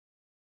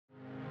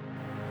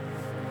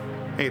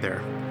Hey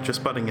there,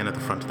 just butting in at the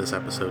front of this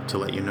episode to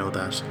let you know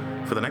that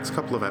for the next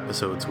couple of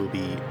episodes we'll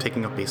be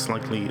taking up a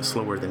slightly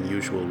slower than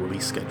usual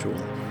release schedule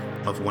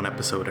of one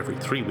episode every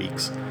 3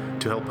 weeks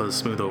to help us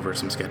smooth over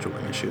some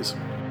scheduling issues.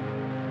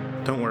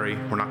 Don't worry,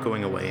 we're not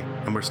going away,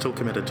 and we're still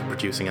committed to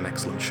producing an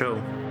excellent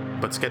show,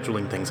 but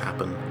scheduling things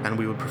happen, and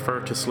we would prefer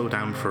to slow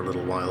down for a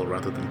little while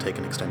rather than take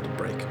an extended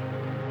break.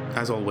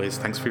 As always,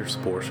 thanks for your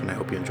support, and I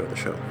hope you enjoy the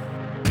show.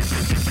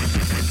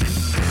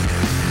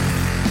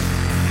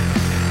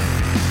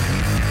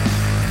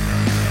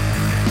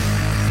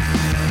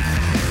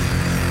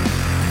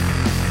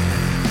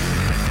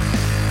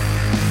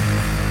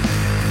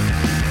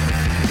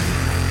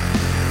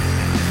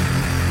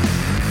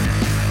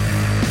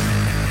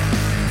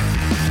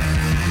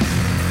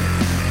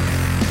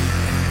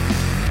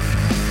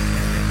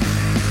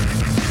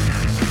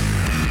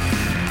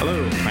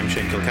 Hello, I'm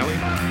Shane Kilkelly.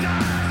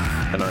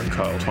 And I'm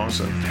Kyle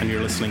Thompson. And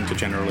you're listening to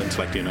General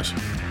Intellect Unit.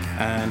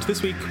 And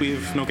this week we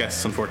have no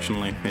guests,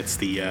 unfortunately. It's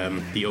the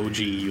OG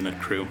unit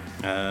crew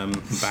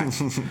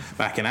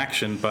back in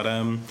action. But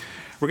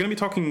we're going to be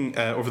talking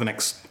over the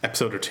next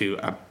episode or two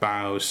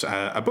about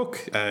a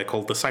book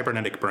called The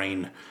Cybernetic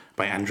Brain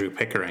by Andrew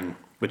Pickering,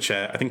 which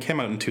I think came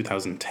out in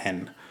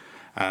 2010.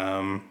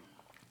 And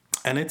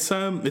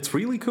it's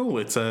really cool.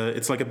 It's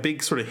like a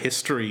big sort of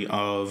history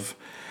of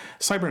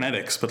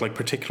cybernetics, but like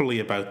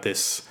particularly about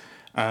this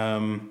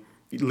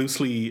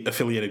loosely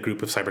affiliated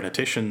group of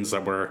cyberneticians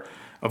that were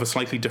of a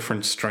slightly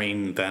different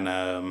strain than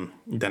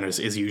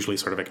is usually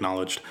sort of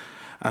acknowledged.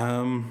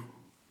 I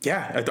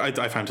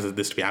found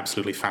this to be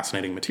absolutely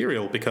fascinating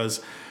material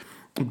because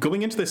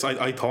going into this,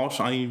 I thought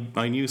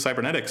I knew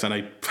cybernetics, and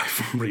I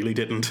really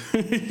didn't,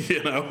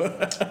 you know.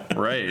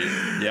 Right.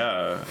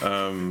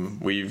 Yeah.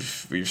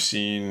 We've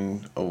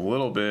seen a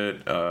little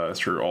bit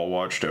through All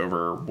Watched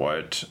Over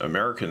what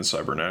American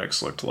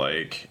cybernetics looked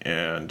like,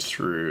 and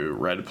through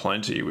Read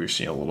Plenty, we've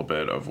seen a little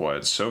bit of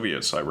what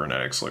Soviet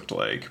cybernetics looked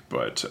like.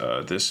 But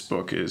this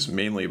book is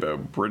mainly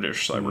about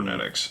British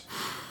cybernetics.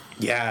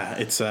 Yeah,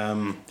 it's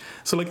so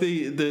like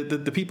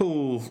the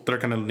people that are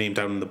kind of named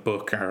down in the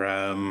book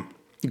are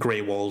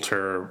Gray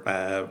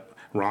Walter,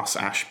 Ross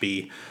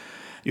Ashby.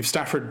 You've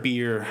Stafford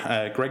Beer,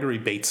 Gregory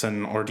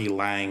Bateson, R.D.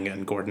 Lang,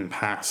 and Gordon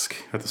Pask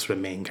are the sort of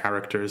main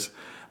characters.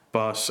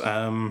 But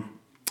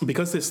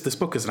because this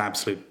book is an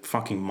absolute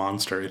fucking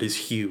monster, it is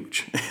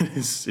huge.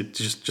 It's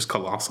just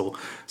colossal.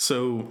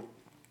 So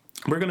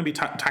we're going to be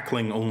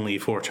tackling only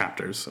 4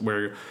 chapters.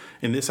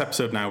 In this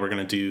episode now, we're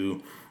going to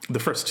do the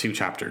first 2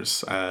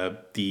 chapters,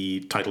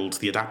 titled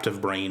The Adaptive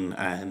Brain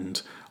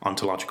and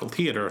Ontological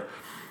Theatre.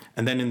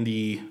 And then in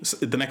the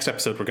next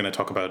episode, we're going to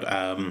talk about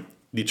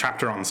the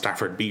chapter on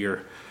Stafford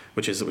Beer,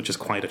 which is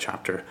quite a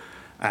chapter,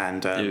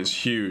 and it is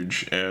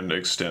huge and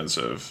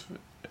extensive.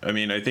 I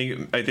mean, I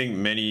think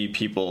many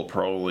people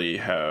probably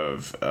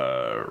have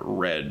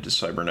read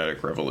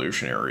Cybernetic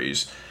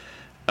Revolutionaries,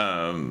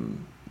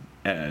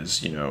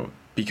 as you know,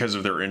 because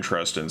of their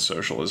interest in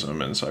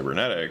socialism and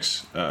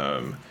cybernetics.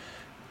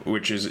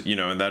 Which is, you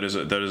know, and that is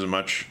a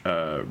much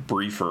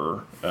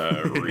briefer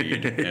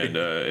read, and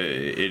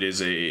it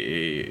is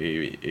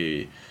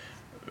a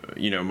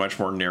much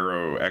more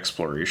narrow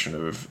exploration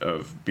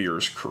of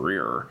Beer's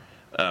career.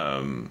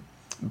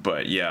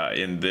 But yeah,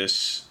 in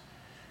this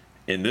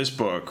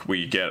book,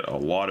 we get a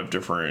lot of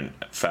different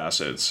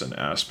facets and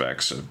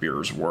aspects of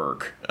Beer's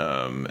work.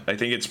 I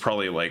think it's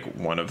probably like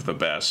one of the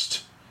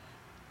best,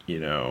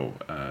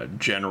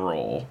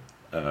 general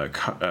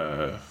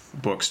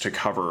books to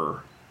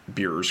cover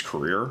Beer's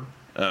career,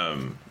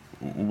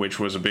 which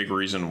was a big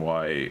reason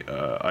why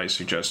I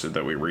suggested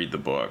that we read the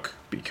book,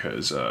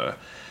 because I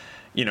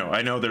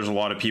know there's a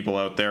lot of people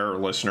out there,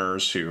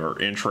 listeners, who are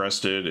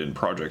interested in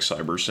Project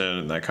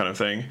Cybersyn and that kind of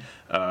thing,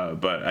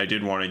 but I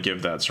did want to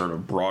give that sort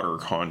of broader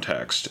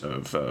context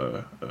of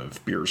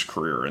Beer's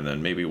career, and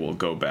then maybe we'll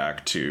go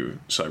back to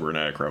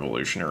Cybernetic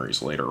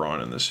Revolutionaries later on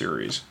in the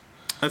series.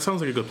 That sounds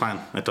like a good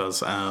plan. It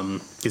does,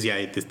 because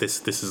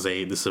this is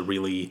a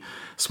really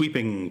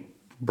sweeping,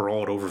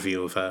 broad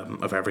overview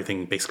of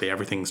everything, basically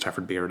everything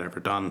Stafford Beer had ever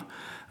done,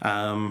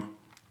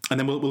 and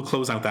then we'll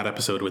close out that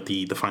episode with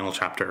the final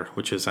chapter,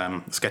 which is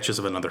Sketches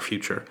of Another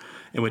Future,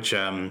 in which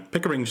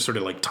Pickering just sort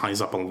of like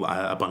ties up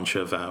a bunch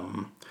of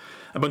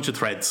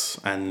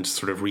threads and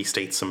sort of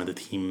restates some of the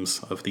themes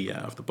of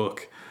the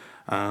book.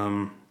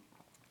 But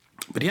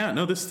yeah,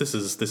 no, this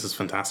is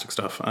fantastic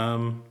stuff.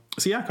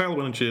 So yeah, Kyle,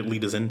 why don't you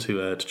lead us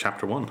into to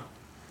chapter 1?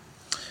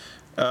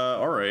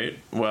 All right.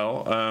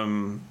 Well,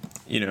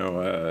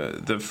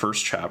 the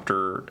first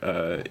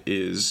chapter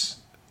is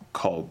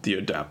called The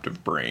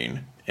Adaptive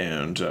Brain,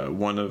 and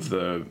one of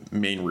the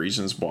main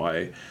reasons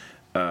why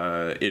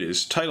it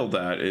is titled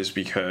that is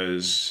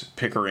because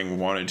Pickering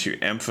wanted to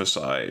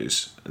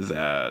emphasize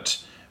that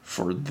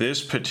for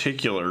this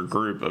particular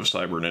group of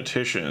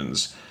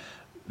cyberneticians,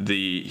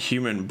 the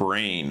human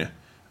brain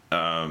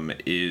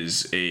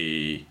is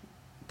a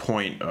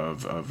point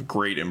of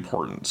great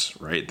importance,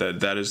 right?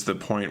 That is the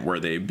point where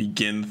they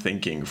begin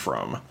thinking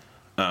from.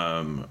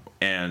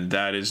 And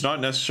that is not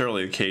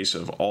necessarily the case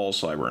of all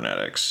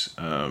cybernetics.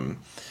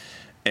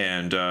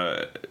 And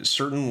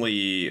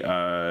certainly,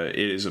 it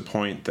is a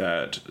point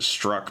that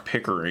struck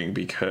Pickering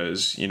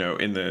because,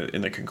 in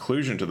the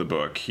conclusion to the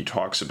book, he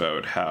talks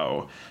about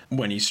how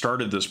when he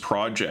started this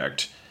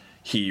project,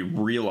 he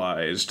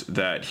realized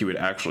that he would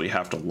actually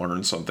have to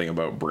learn something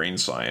about brain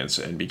science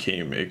and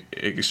became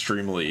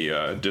extremely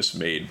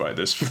dismayed by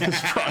this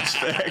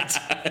prospect.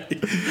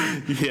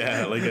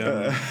 Yeah,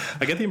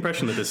 I get the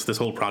impression that this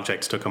whole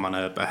project took him on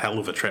a hell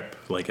of a trip,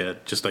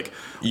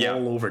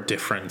 all over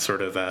different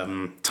sort of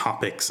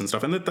topics and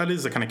stuff. And that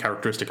is a kind of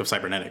characteristic of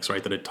cybernetics,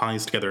 right? That it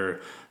ties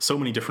together so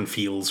many different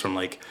fields, from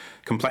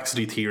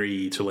complexity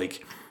theory to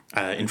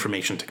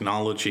information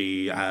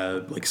technology,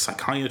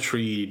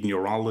 psychiatry,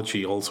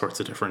 neurology, all sorts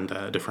of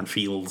different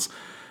fields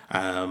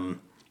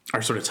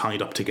are sort of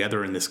tied up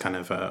together in this kind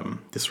of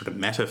this sort of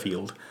meta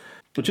field,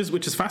 which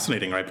is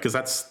fascinating, right? Because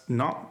that's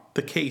not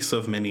the case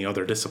of many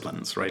other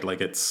disciplines, right?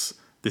 This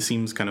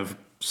seems kind of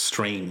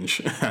strange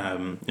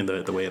in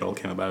the way it all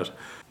came about.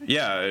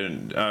 Yeah,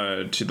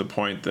 and to the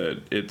point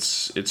that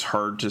it's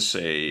hard to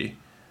say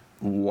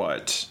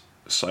what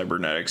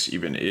cybernetics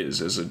even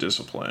is as a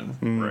discipline,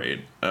 right?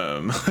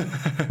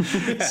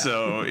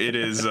 So it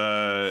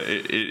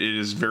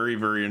is very,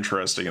 very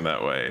interesting in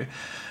that way.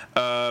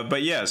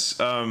 But yes,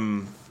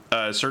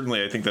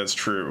 certainly I think that's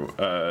true.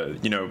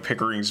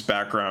 Pickering's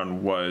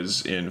background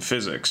was in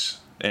physics,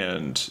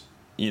 and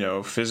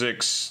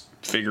physics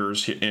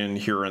figures in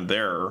here and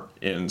there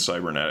in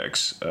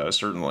cybernetics,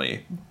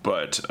 certainly.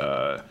 But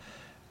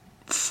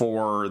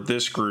for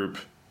this group,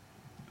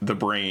 the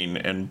brain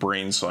and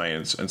brain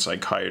science and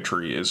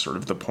psychiatry is sort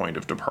of the point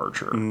of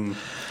departure.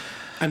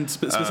 And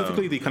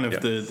specifically, the kind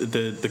of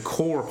the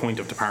core point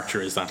of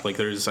departure is that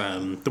there's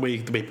the way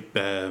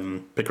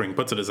Pickering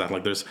puts it is that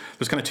there's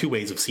kind of two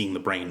ways of seeing the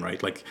brain,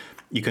 right?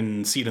 You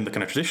can see it in the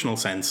kind of traditional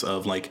sense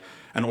of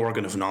an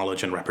organ of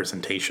knowledge and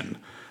representation,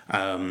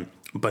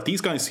 but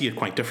these guys see it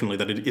quite differently.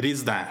 That it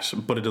is that,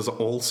 but it is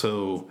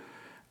also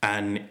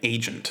an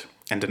agent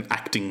and an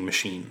acting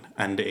machine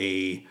and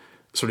a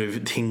sort of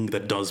thing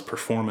that does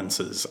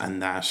performances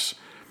and that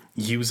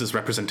uses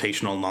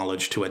representational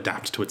knowledge to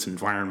adapt to its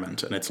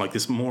environment. And it's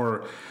this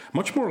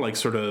much more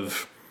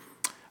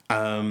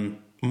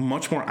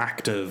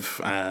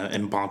active,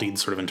 embodied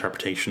sort of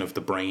interpretation of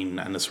the brain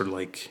and the sort of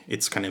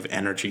its kind of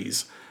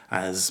energies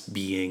as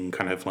being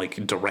kind of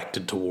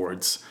directed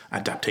towards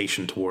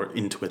adaptation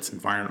into its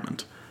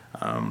environment.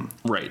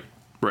 Right.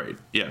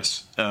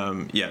 Yes.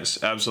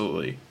 Yes,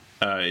 absolutely.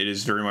 It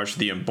is very much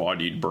the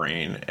embodied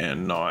brain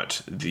and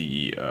not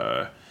the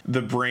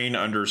brain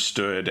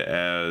understood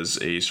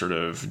as a sort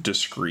of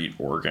discrete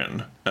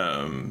organ.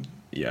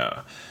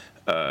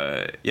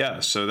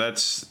 So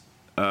that's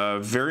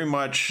very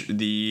much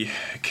the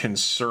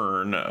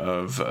concern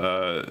of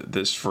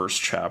this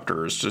first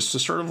chapter, is just to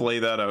sort of lay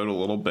that out a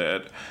little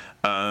bit,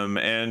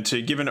 and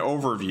to give an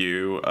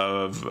overview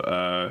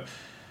of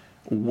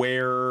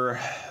where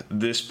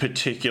this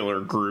particular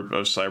group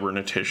of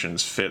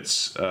cyberneticians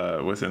fits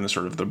within the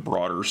sort of the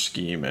broader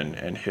scheme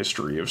and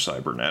history of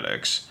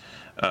cybernetics.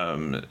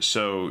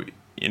 So,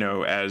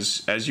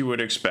 as you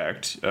would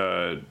expect,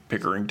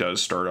 Pickering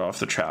does start off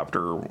the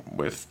chapter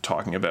with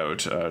talking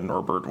about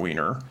Norbert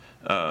Wiener,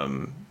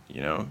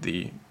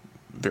 the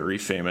very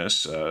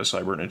famous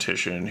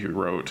cybernetician who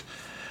wrote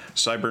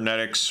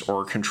Cybernetics,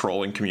 or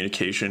Controlling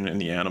Communication in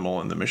the Animal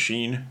and the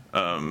Machine.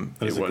 That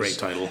is a great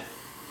title.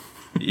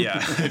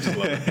 Yeah, I just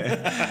love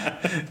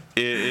it.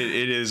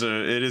 It is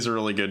a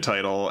really good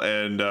title,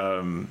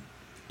 and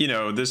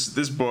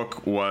this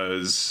book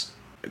was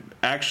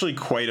actually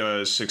quite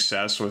a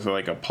success with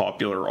a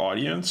popular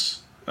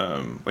audience.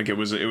 It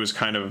was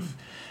kind of,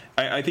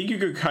 I think you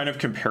could kind of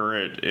compare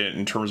it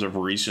in terms of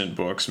recent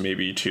books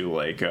maybe to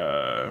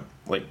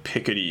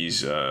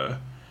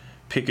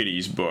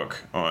Piketty's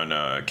book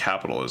on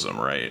capitalism,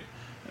 right?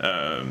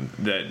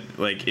 That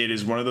it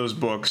is one of those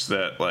books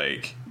that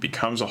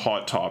becomes a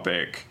hot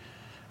topic,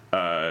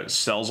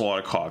 sells a lot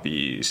of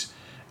copies,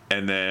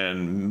 and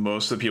then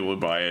most of the people who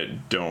buy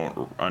it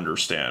don't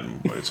understand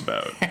what it's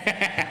about.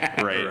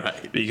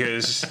 right?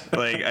 Because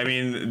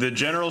the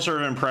general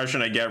sort of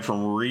impression I get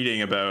from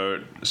reading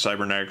about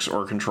cybernetics,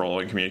 or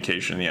Controlling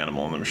Communication in the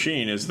Animal and the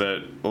Machine, is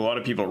that a lot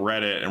of people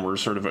read it and were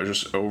sort of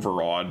just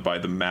overawed by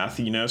the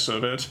mathiness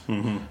of it.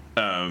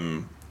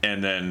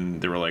 And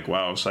then they were like,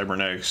 wow,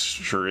 cybernetics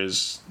sure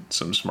is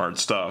some smart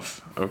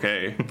stuff.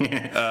 Okay.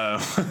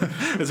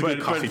 It's a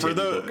good coffee table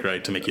book,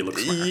 right, to make you look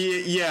smart.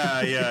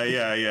 Yeah,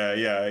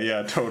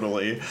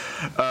 totally.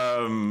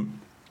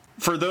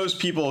 For those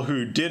people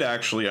who did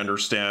actually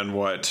understand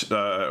what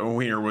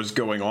Wiener was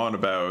going on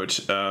about,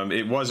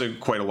 it was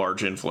quite a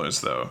large influence,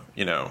 though,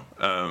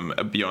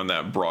 beyond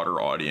that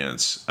broader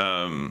audience.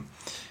 And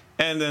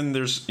then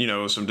there's,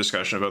 some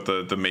discussion about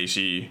the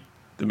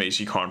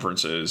Macy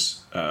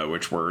conferences,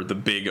 which were the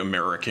big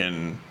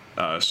American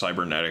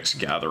cybernetics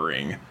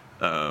gathering.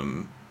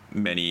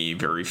 Many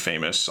very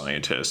famous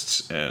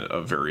scientists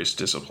of various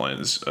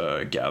disciplines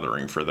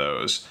gathering for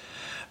those.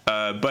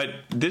 But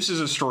this is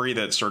a story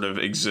that sort of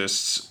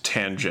exists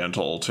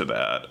tangential to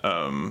that,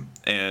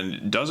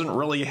 and doesn't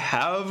really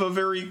have a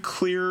very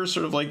clear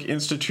sort of like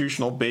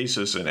institutional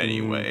basis in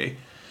any way.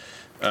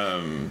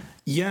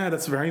 Yeah,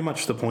 that's very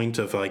much the point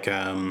of like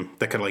that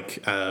kind of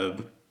like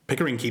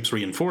Pickering keeps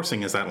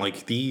reinforcing, is that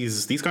like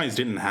these guys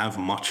didn't have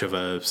much of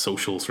a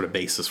social sort of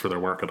basis for their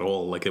work at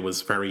all. Like it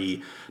was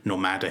very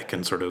nomadic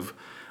and sort of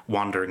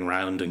wandering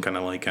around and kind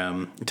of like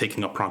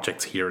taking up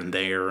projects here and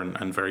there,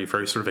 and very,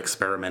 very sort of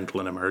experimental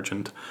and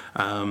emergent.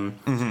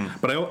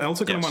 But I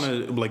also kind of want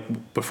to,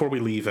 like, before we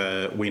leave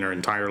Wiener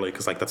entirely,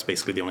 because like that's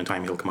basically the only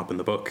time he'll come up in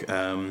the book.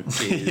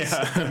 He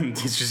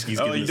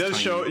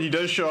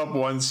does show up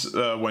once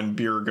when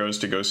Beer goes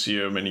to go see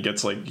him, and he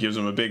gives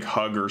him a big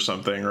hug or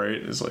something, right?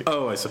 It's like,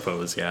 oh, I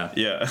suppose, yeah.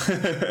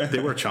 They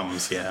were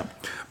chums, yeah.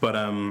 But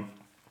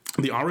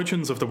the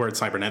origins of the word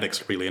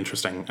cybernetics are really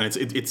interesting, and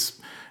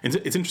it's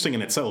interesting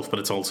in itself, but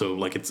it's also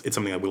like it's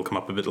something that will come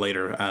up a bit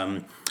later.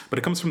 But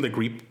it comes from the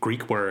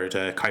Greek word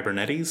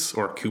kybernetes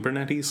or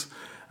kubernetes,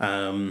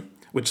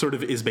 which sort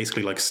of is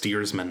basically like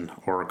steersman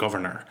or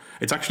governor.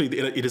 It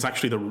is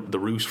actually the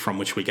root from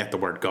which we get the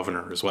word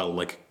governor as well,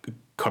 like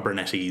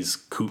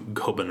Kubernetes,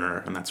 governor,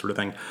 and that sort of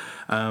thing.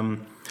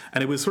 And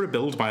it was sort of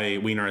billed by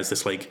Wiener as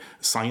this like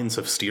science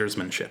of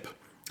steersmanship,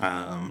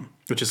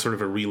 which is sort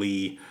of a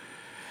really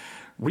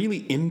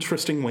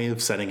interesting way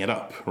of setting it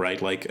up,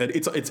 right? Like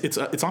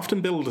it's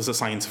often billed as a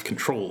science of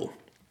control,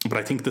 but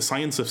I think the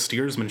science of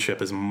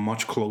steersmanship is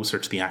much closer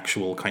to the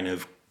actual kind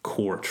of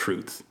core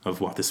truth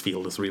of what this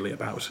field is really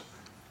about.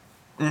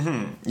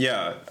 Mm-hmm.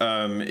 Yeah,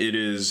 it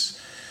is.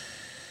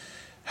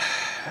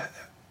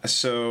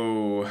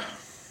 So,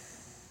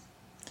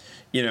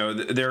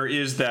 there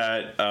is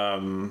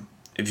that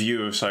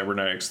view of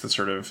cybernetics that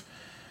sort of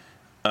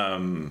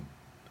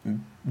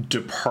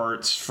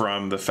departs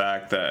from the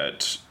fact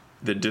that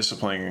the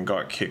discipline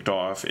got kicked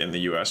off in the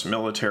U.S.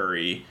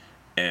 military,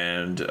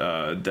 and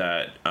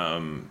that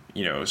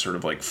sort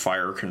of like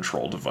fire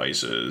control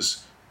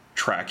devices,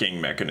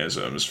 tracking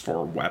mechanisms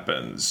for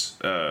weapons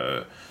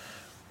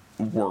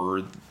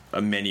were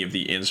many of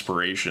the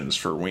inspirations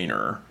for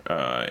Wiener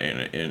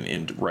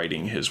in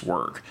writing his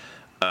work,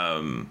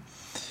 and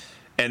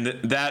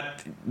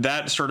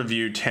that sort of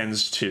view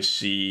tends to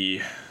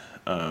see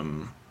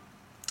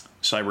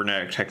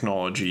cybernetic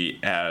technology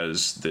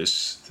as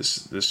this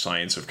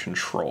science of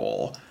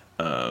control,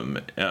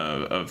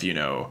 of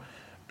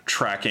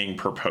tracking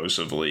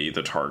purposively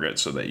the target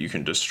so that you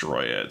can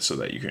destroy it, so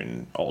that you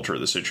can alter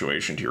the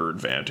situation to your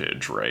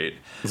advantage, right?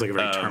 It's like a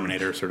very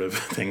Terminator sort of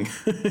thing.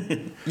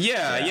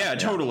 yeah,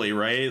 totally,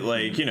 right?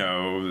 Like,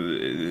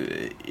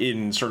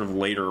 in sort of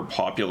later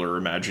popular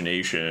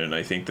imagination,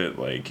 I think that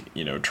like,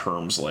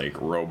 terms like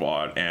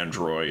robot,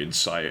 android,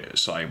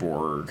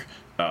 cyborg,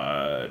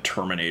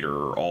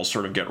 Terminator all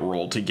sort of get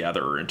rolled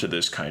together into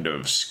this kind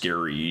of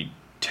scary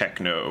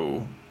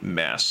techno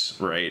mess,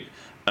 right?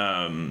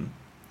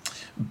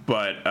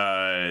 But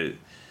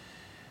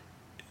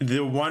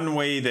the one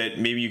way that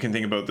maybe you can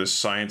think about this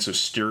science of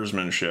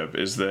steersmanship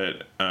is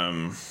that,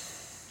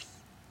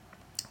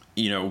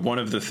 one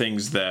of the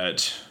things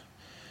that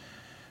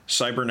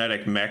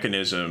cybernetic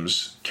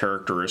mechanisms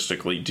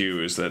characteristically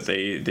do is that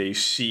they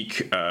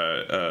seek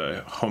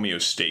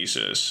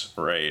homeostasis,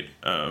 right?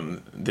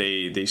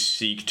 They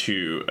seek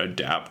to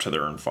adapt to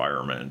their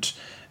environment,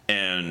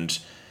 and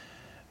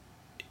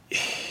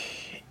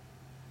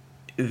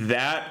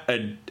that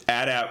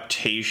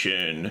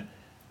adaptation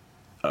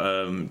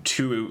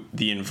to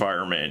the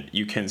environment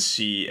you can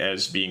see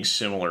as being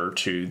similar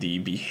to the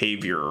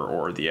behavior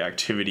or the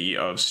activity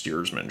of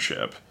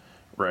steersmanship,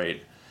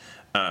 right?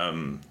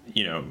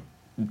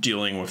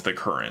 Dealing with the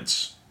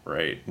currents,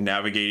 right?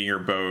 Navigating your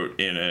boat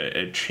in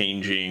a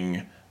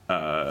changing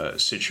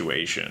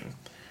situation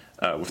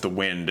with the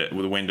wind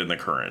and the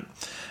current.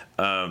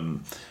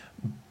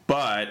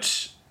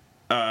 But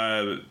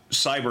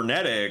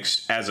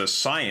cybernetics as a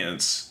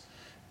science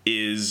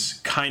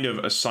is kind of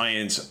a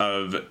science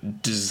of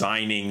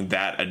designing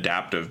that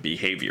adaptive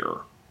behavior,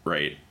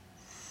 right?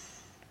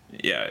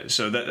 Yeah,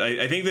 so that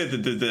I think that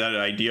that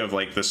idea of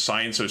like the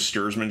science of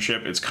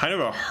steersmanship, it's kind of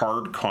a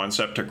hard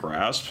concept to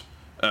grasp.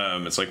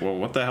 It's like, well,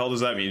 what the hell does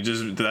that mean?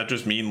 Does that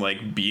just mean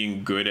like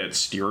being good at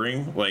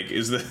steering? Like,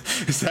 is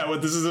that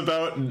what this is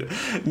about?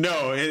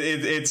 No,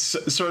 it's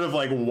sort of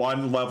like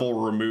one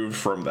level removed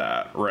from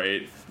that,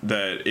 right?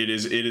 That it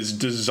is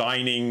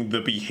designing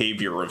the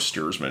behavior of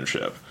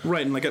steersmanship,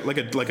 right? And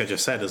like I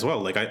just said as well,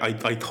 like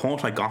I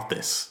thought I got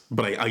this,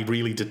 but I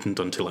really didn't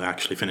until I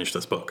actually finished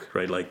this book,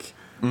 right? Like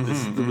there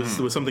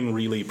was something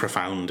really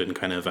profound in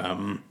kind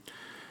of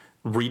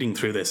reading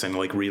through this and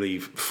like really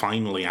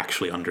finally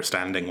actually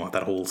understanding what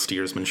that whole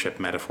steersmanship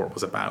metaphor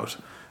was about.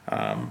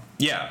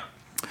 Yeah,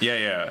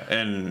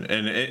 and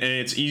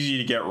it's easy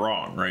to get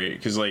wrong, right?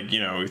 Because like,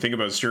 we think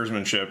about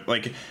steersmanship,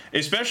 like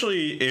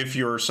especially if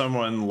you're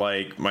someone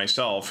like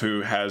myself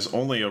who has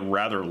only a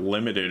rather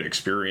limited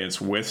experience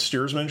with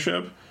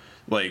steersmanship,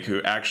 like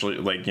who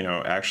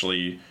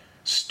actually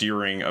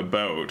steering a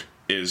boat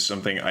is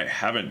something I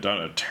haven't done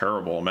a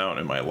terrible amount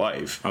in my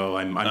life. Oh,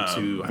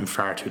 I'm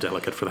far too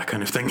delicate for that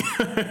kind of thing.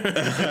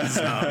 It's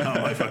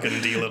not my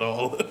fucking deal at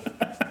all.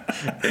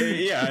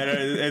 Yeah,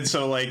 and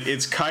so like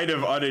it's kind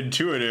of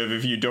unintuitive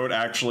if you don't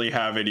actually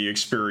have any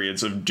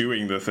experience of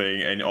doing the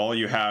thing, and all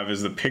you have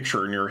is the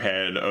picture in your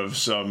head of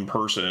some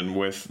person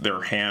with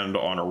their hand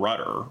on a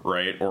rudder,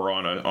 right, or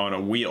on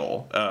a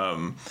wheel.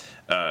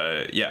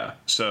 Yeah.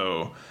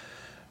 So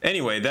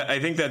anyway,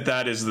 I think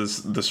that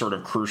is the sort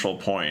of crucial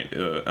point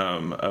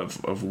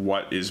of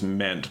what is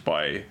meant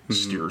by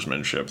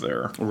steersmanship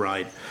there.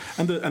 Right,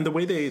 and the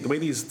way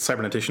these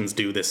cyberneticians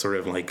do this sort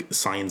of like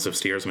science of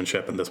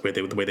steersmanship, and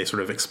the way they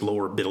sort of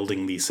explore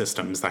building these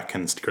systems that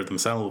can steer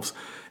themselves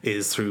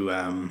is through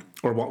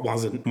or what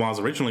was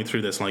originally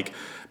through this, like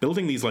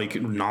building these like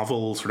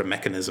novel sort of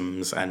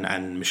mechanisms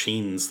and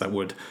machines that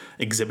would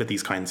exhibit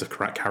these kinds of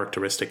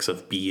characteristics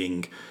of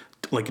being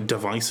like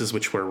devices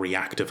which were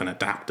reactive and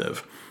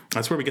adaptive.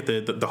 That's where we get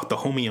the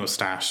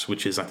homeostat,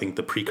 which is, I think,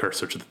 the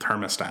precursor to the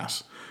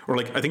thermostat. Or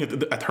like, I think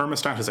a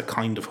thermostat is a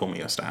kind of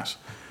homeostat.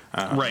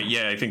 Right.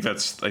 Yeah, I think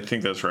that's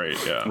right.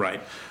 Yeah. Right.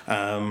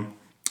 And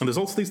there's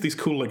also these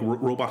cool like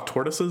robot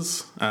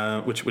tortoises,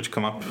 which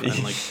come up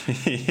and like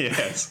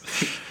yes,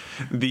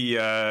 these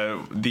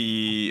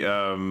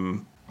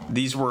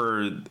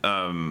were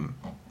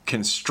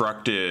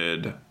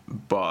constructed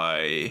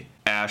by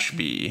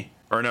Ashby.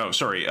 Or no,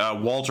 sorry,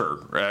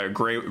 Walter.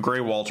 Gray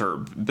Walter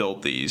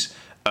built these.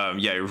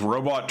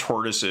 Robot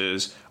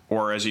tortoises,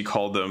 or as he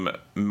called them,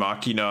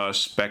 machina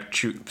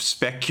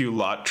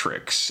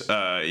speculatrix.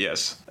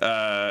 Yes.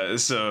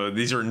 So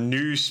these are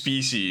new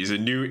species, a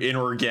new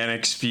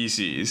inorganic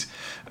species,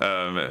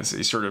 as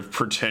he sort of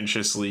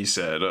pretentiously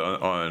said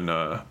on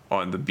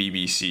the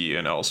BBC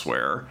and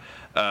elsewhere.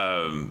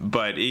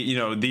 But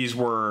these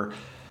were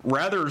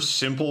rather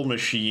simple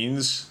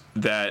machines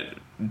that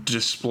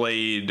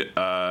displayed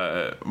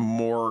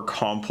more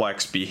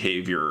complex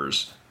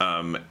behaviors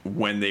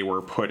when they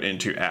were put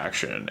into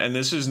action. And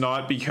this is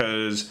not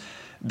because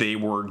they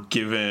were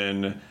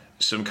given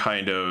some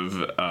kind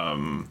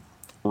of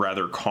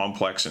rather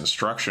complex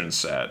instruction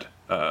set.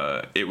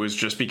 It was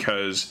just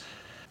because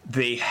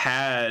they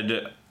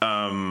had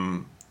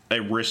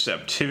a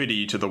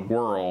receptivity to the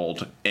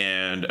world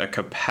and a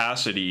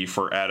capacity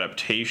for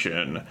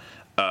adaptation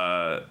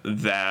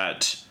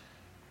that,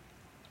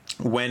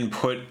 when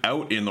put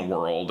out in the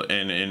world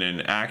and in an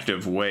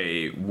active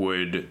way,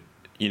 would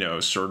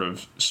sort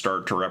of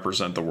start to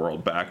represent the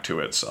world back to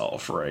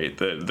itself, right?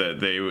 That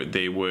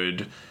they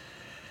would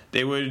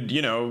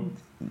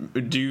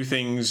do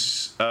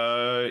things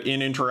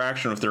in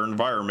interaction with their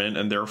environment,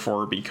 and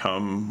therefore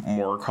become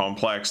more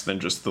complex than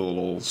just the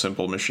little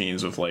simple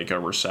machines with like a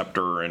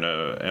receptor and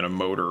a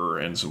motor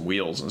and some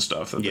wheels and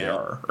stuff that they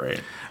are, right?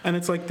 And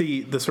it's like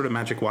the sort of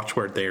magic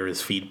watchword there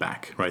is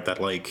feedback, right? That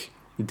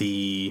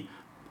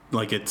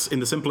it's in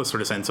the simplest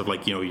sort of sense of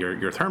like,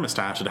 your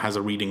thermostat, it has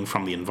a reading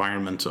from the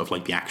environment of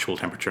like the actual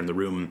temperature in the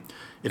room.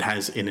 It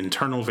has an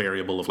internal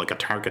variable of like a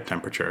target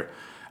temperature,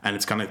 and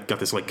it's kind of got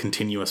this like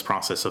continuous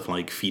process of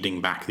like feeding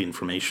back the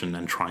information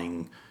and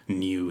trying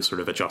new sort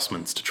of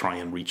adjustments to try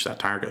and reach that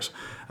target.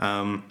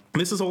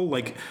 This is all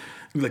like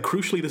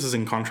crucially, this is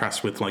in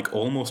contrast with like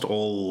almost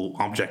all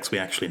objects we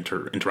actually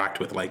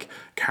interact with, like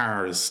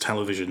cars,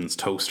 televisions,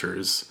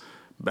 toasters,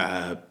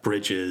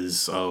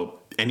 bridges,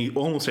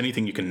 almost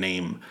anything you can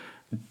name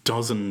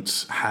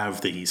doesn't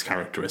have these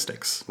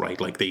characteristics, right?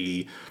 Like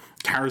the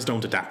cars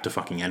don't adapt to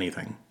fucking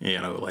anything,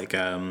 like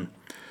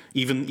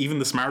even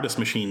the smartest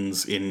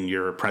machines in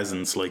your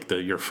presence, like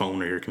your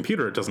phone or your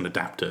computer, it doesn't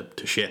adapt to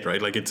shit,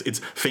 right? Like it's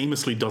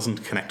famously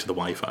doesn't connect to the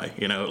Wi-Fi,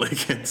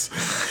 like it's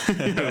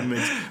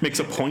makes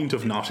a point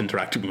of not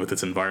interacting with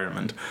its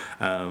environment.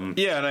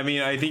 Yeah, and I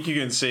mean, I think you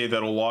can say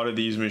that a lot of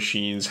these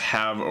machines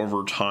have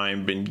over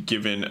time been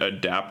given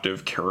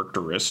adaptive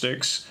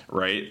characteristics,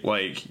 right?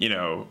 Like,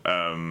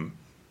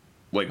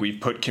 like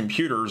we've put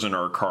computers in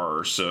our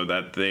cars so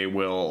that they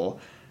will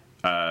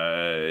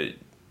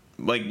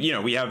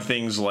we have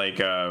things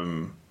like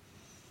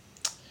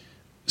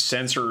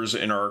sensors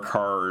in our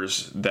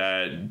cars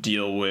that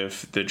deal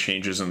with the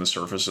changes in the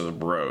surface of the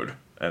road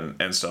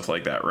and stuff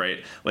like that,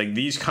 right? Like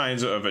these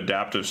kinds of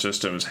adaptive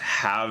systems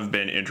have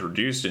been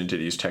introduced into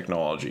these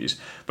technologies,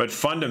 but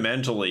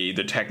fundamentally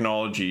the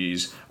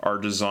technologies are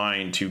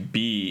designed to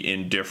be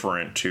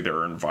indifferent to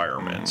their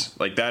environments.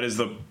 Like that is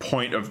the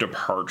point of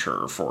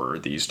departure for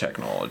these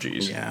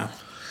technologies. Yeah.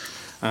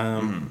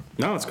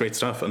 No, it's great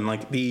stuff. And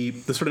like the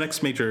sort of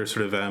next major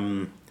sort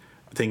of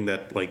thing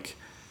that like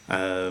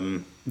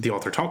the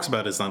author talks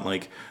about is that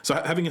like, so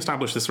having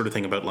established this sort of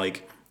thing about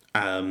like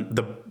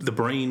the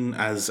brain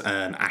as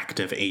an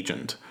active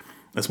agent,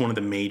 that's one of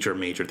the major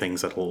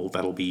things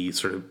that'll be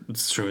sort of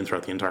strewn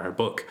throughout the entire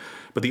book.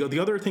 But the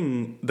other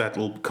thing that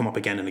will come up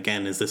again and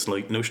again is this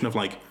like notion of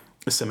like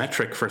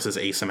symmetric versus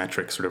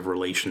asymmetric sort of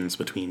relations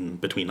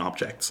between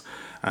objects,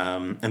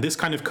 and this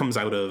kind of comes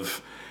out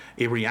of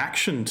a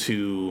reaction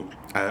to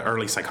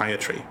early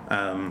psychiatry.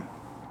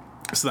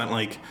 So that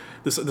like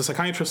the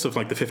psychiatrists of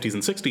like the 50s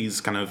and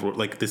 60s, kind of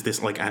like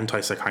this like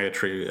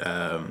anti-psychiatry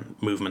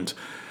movement,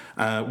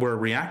 were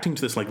reacting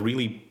to this like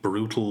really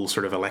brutal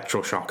sort of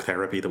electroshock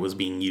therapy that was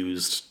being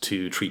used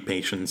to treat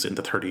patients in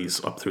the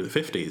 30s up through the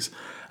 50s.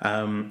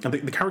 And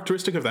the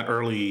characteristic of that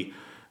early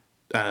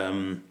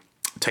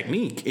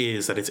technique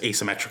is that it's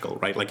asymmetrical,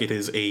 right? Like it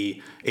is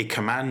a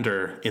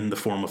commander in the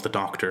form of the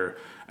doctor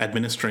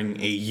administering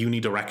a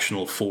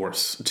unidirectional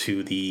force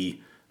to the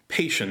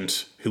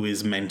patient, who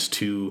is meant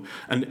to,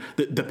 and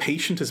the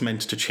patient is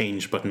meant to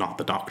change but not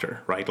the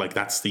doctor, right? Like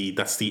that's the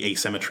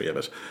asymmetry of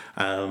it.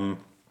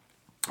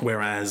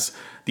 Whereas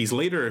these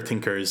later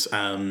thinkers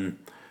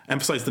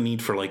emphasize the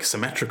need for like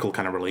symmetrical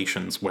kind of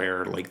relations,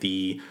 where like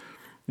in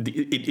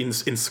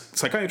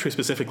psychiatry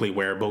specifically,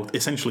 where both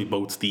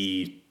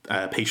the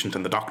patient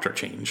and the doctor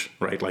change,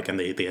 right? Like, and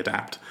they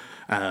adapt,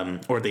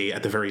 or they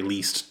at the very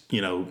least,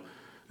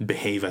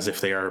 behave as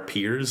if they are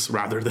peers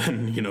rather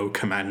than,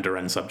 commander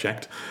and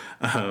subject.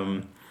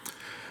 But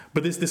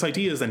this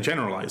idea is then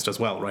generalized as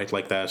well, right?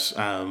 Like that,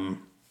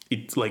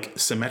 it's like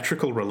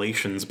symmetrical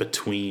relations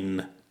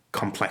between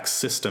complex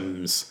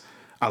systems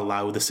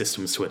allow the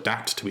systems to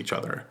adapt to each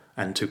other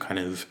and to kind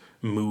of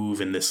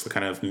move in this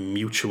kind of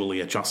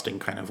mutually adjusting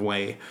kind of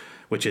way,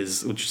 which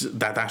is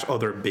that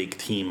other big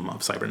theme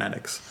of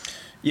cybernetics.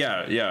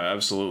 Yeah,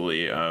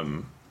 absolutely.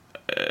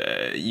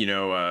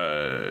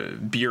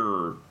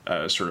 Beer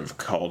sort of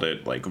called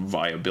it like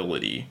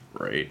viability,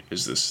 right?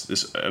 Is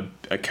this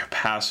a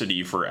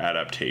capacity for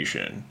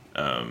adaptation,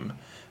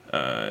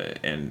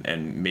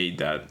 and made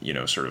that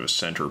sort of a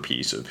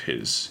centerpiece of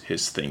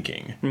his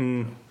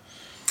thinking.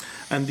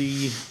 And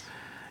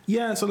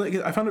so like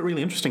I found it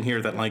really interesting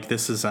here that like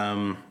this is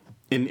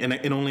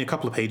in only a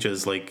couple of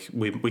pages, like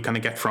we kind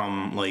of get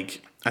from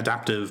like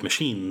adaptive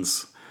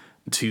machines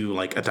to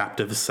like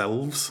adaptive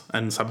selves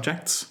and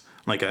subjects,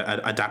 like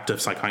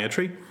adaptive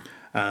psychiatry.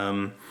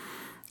 And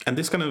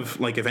this kind of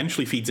like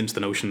eventually feeds into the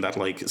notion that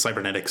like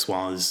cybernetics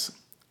was,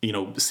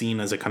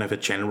 seen as a kind of a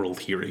general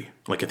theory,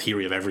 like a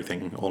theory of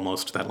everything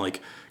almost, that like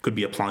could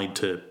be applied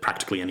to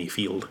practically any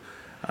field.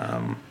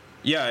 And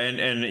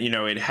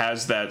it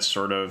has that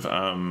sort of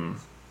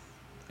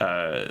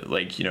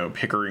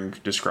Pickering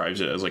describes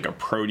it as like a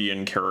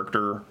protean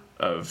character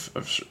of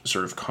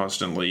sort of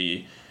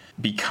constantly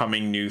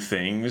becoming new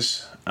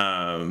things.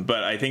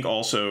 But I think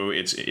also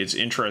it's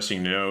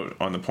interesting to note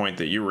on the point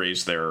that you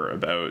raised there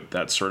about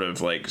that sort of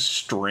like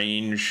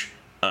strange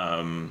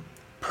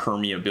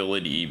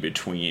permeability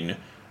between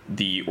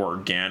the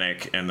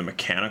organic and the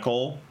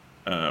mechanical,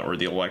 or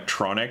the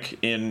electronic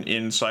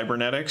in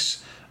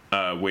cybernetics,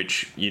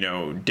 which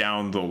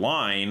down the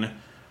line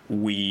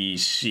we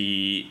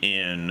see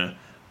in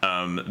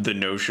the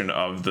notion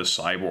of the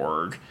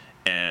cyborg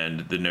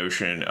and the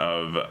notion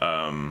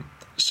of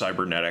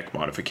cybernetic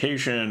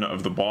modification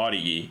of the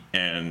body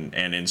and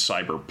in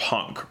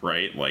cyberpunk,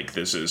 right? Like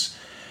this is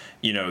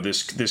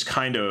this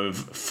kind of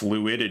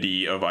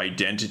fluidity of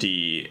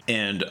identity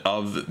and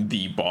of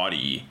the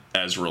body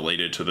as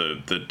related to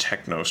the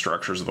techno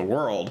structures of the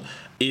world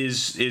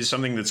is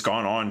something that's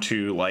gone on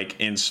to like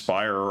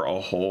inspire a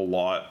whole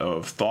lot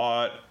of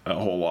thought, a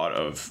whole lot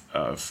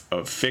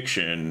of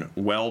fiction,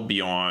 well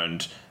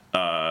beyond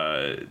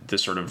the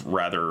sort of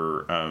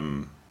rather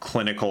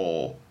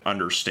clinical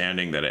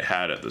understanding that it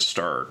had at the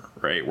start,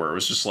 right? Where it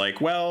was just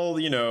like, well,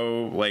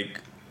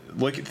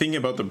 thinking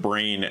about the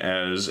brain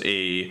as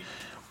a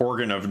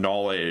organ of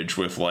knowledge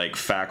with like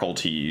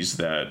faculties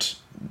that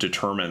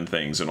determine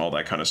things and all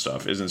that kind of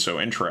stuff isn't so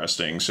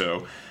interesting.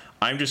 So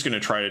I'm just going to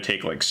try to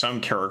take like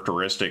some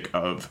characteristic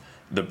of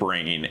the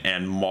brain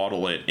and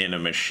model it in a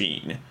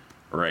machine,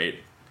 right?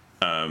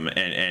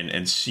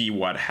 And see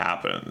what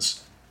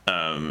happens.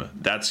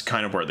 That's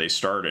kind of where they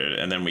started.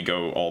 And then we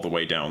go all the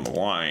way down the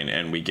line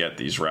and we get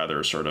these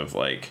rather sort of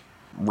like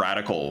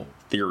radical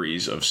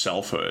theories of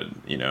selfhood,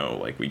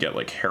 like we get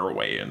like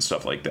Haraway and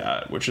stuff like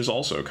that, which is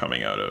also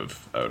coming out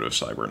of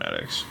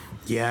cybernetics.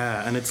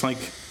 Yeah, and it's like,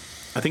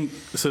 I think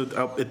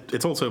so.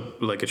 It's also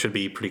like it should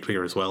be pretty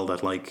clear as well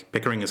that like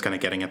Pickering is kind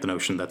of getting at the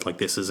notion that like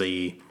this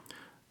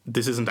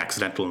isn't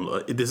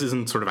accidental. This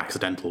isn't sort of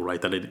accidental,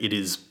 right? That it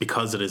is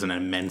because it is an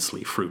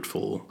immensely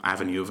fruitful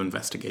avenue of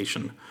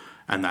investigation,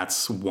 and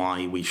that's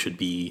why we should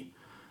be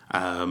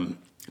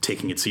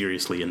taking it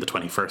seriously in the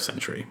 21st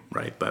century,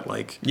 right? That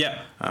like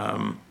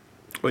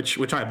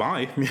which I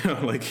buy,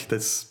 like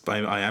this.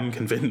 I am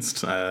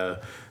convinced,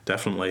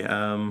 definitely.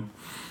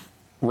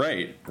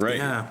 Right.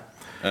 Yeah.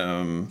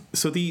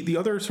 So the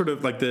other sort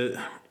of like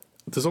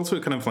there's also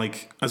kind of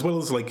like, as well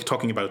as like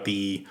talking about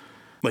the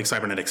like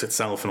cybernetics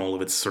itself and all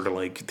of its sort of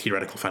like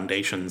theoretical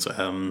foundations,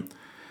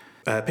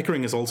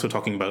 Pickering is also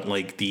talking about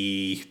like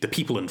the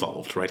people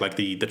involved, right? Like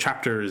the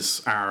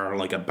chapters are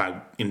like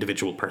about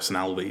individual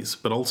personalities,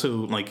 but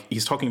also like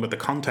he's talking about the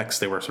context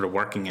they were sort of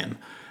working in,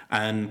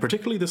 and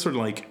particularly this sort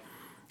of like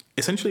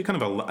essentially kind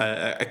of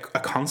a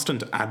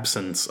constant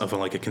absence of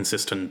a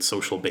consistent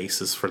social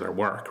basis for their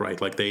work,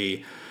 right? Like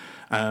they,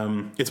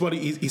 it's what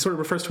he sort of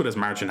refers to it as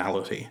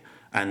marginality.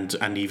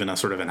 and even a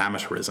sort of an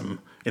amateurism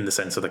in the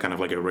sense of the kind of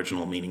like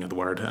original meaning of the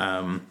word,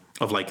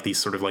 of like these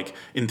sort of like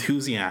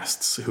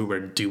enthusiasts who were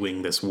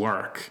doing this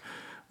work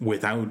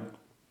without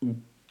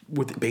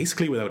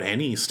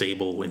any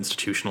stable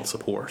institutional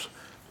support.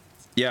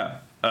 Yeah.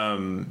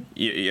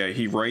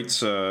 He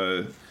writes,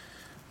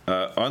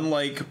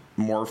 unlike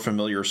more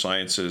familiar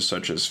sciences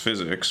such as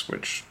physics,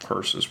 which of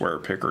course is where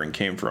Pickering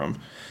came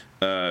from,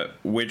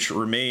 which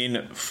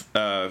remain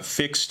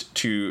fixed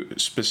to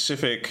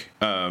specific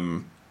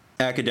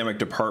academic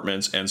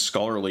departments and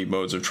scholarly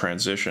modes of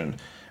transmission,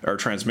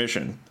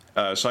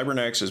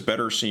 cybernetics is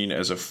better seen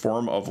as a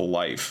form of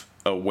life,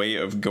 a way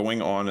of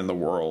going on in the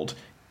world,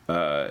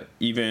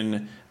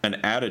 even an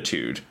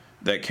attitude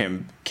that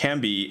can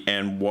be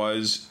and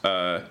was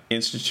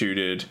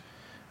instituted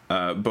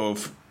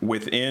both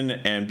within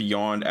and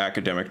beyond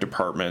academic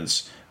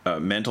departments,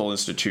 mental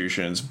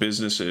institutions,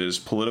 businesses,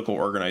 political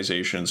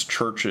organizations,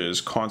 churches,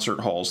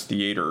 concert halls,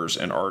 theaters,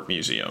 and art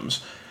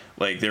museums.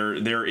 Like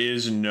there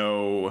is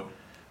no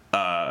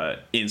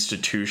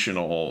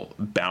institutional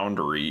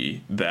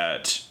boundary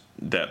that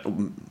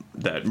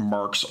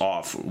marks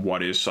off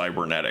what is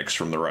cybernetics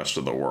from the rest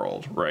of the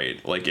world,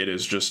 right? Like it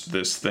is just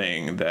this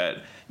thing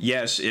that,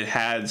 yes, it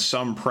had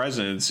some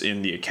presence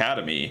in the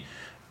academy,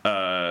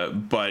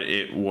 but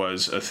it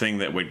was a thing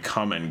that would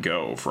come and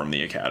go from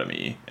the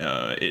academy.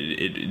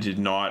 It did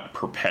not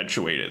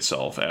perpetuate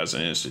itself as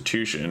an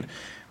institution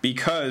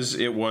because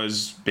it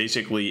was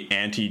basically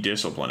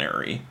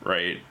anti-disciplinary,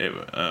 right? It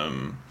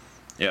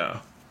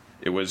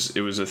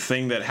was a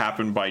thing that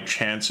happened by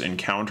chance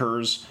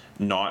encounters,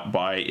 not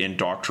by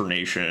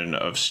indoctrination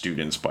of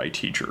students by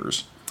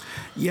teachers.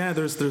 Yeah,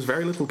 there's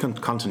very little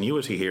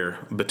continuity here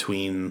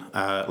between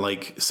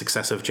like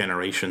successive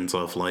generations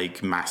of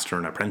like master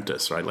and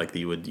apprentice, right? Like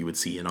you would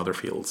see in other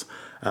fields.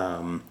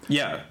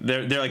 Yeah,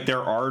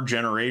 there are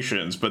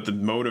generations, but the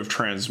mode of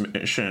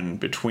transmission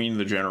between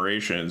the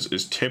generations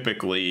is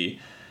typically,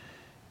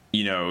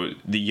 the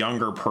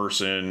younger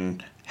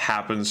person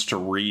happens to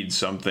read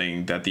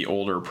something that the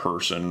older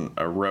person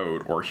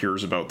wrote or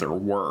hears about their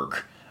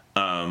work.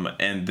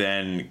 And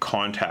then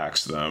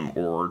contacts them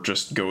or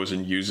just goes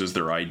and uses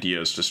their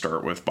ideas to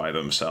start with by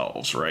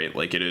themselves, right?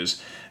 Like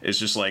it's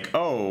just like,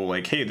 oh,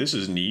 like, hey, this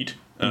is neat.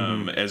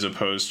 As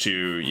opposed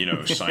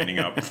to, signing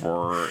up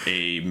for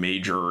a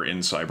major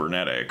in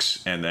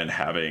cybernetics and then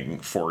having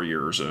 4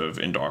 years of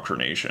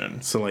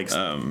indoctrination. So like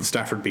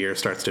Stafford Beer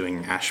starts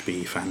doing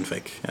Ashby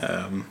fanfic,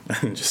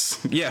 and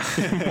just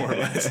more or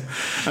less.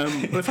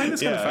 But I find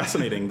this kind of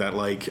fascinating that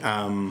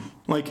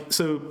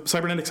so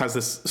cybernetics has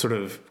this sort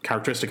of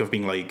characteristic of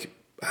being like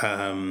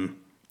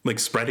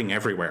spreading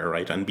everywhere,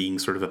 right, and being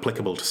sort of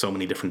applicable to so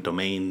many different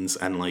domains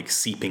and like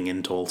seeping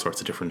into all sorts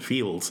of different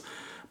fields.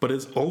 But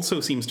it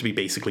also seems to be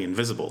basically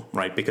invisible,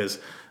 right? Because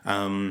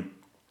when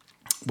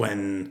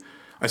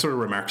I sort of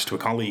remarked to a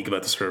colleague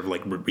about the sort of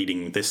like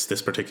reading this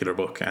particular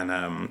book,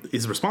 and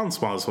his response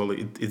was, well,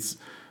 it's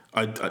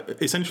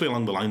essentially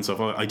along the lines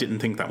of, I didn't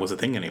think that was a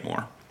thing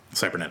anymore,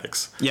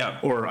 cybernetics. Yeah.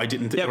 Or I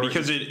didn't...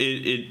 because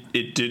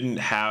it didn't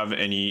have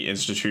any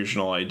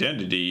institutional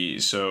identity,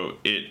 so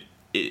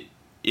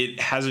it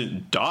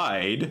hasn't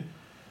died,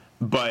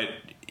 but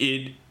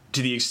it,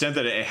 to the extent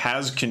that it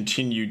has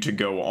continued to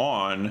go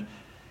on,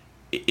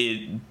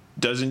 it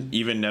doesn't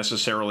even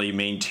necessarily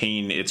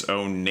maintain its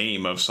own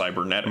name of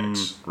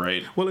cybernetics,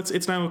 right? Well,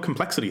 it's now a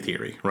complexity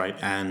theory, right?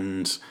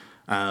 And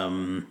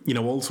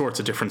all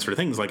sorts of different sort of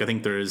things. Like I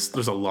think there's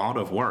a lot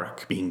of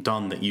work being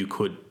done that you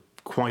could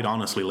quite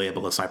honestly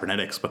label as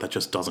cybernetics, but that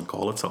just doesn't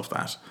call itself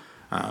that.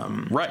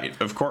 Right,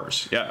 of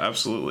course. Yeah,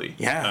 absolutely.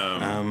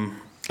 Yeah.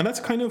 And that's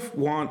kind of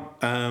what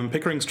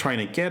Pickering's trying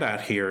to get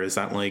at here, is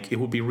that like it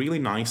would be really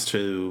nice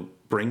to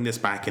bring this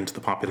back into the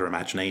popular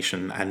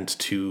imagination and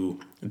to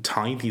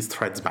tie these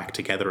threads back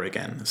together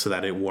again, so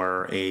that it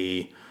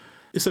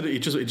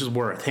just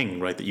were a thing,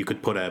 right? That you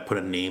could put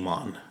a name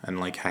on and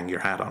like hang your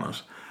hat on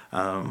it,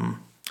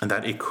 and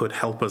that it could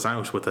help us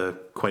out with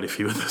quite a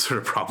few of the sort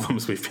of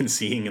problems we've been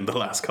seeing in the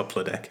last couple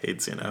of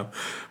decades,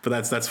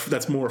 But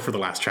that's more for the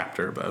last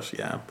chapter. But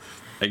yeah.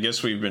 I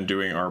guess we've been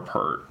doing our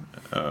part,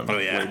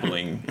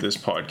 labeling this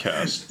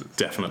podcast.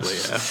 Definitely,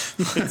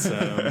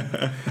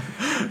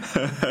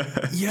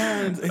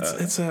 yeah.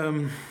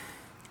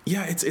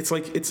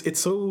 It's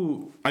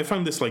so. I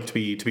found this like to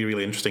be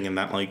really interesting in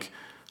that like,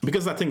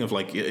 because that thing of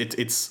like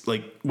it's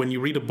like when you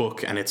read a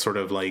book and it's sort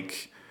of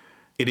like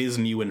it is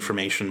new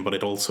information, but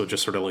it also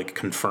just sort of like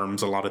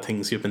confirms a lot of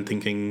things you've been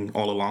thinking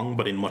all along,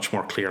 but in much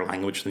more clear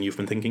language than you've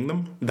been thinking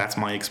them. That's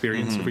my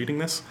experience of reading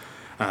this.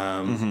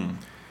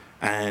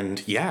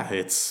 And yeah,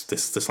 it's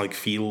this like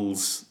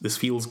feels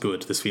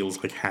good. This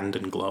feels like hand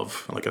in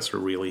glove, like a sort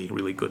of really,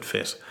 really good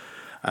fit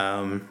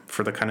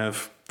for the kind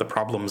of the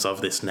problems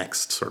of this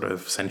next sort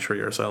of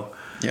century or so.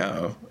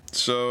 Yeah.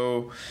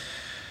 So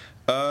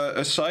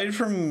aside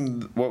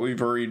from what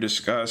we've already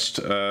discussed,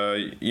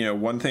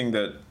 one thing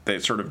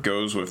that sort of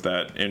goes with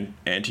that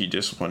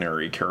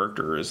anti-disciplinary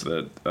character is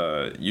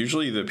that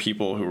usually the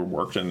people who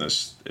worked in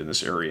this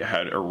area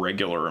had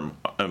irregular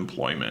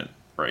employment,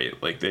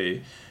 right? Like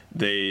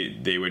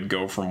they would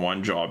go from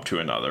one job to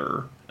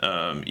another,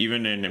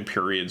 even in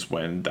periods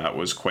when that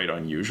was quite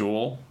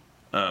unusual,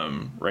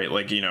 right?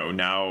 Like,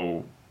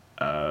 now,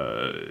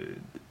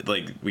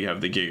 like we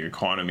have the gig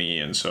economy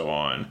and so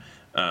on,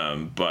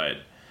 but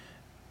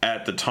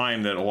at the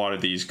time that a lot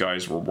of these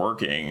guys were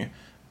working,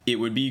 it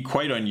would be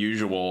quite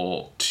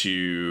unusual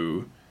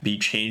to be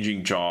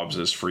changing jobs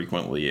as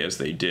frequently as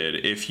they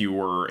did if you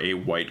were a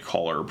white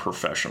collar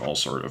professional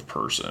sort of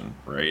person,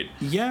 right?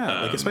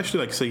 Yeah, like especially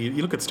like, so you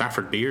look at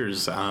Stafford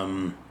Beer's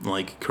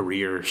like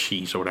career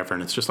sheet or whatever,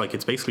 and it's just like,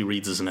 it's basically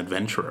reads as an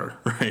adventurer,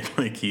 right?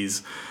 Like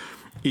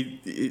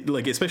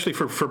like especially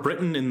for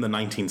Britain in the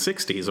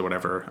 1960s or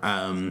whatever,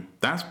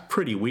 that's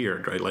pretty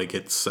weird, right? Like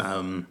it's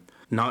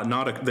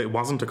it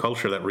wasn't a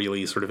culture that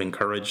really sort of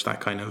encouraged that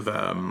kind of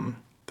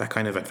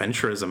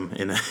adventurism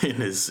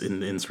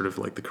in sort of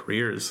like the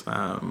careers.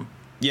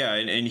 Yeah,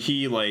 and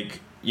he, like,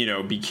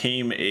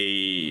 became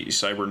a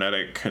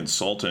cybernetic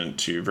consultant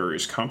to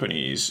various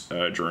companies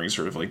during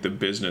sort of like the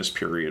business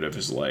period of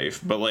his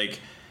life. But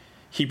like,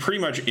 he pretty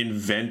much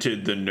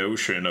invented the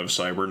notion of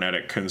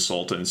cybernetic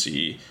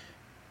consultancy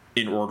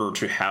in order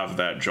to have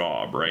that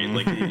job, right?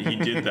 Like, he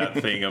did that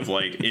thing of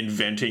like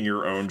inventing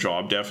your own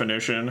job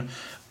definition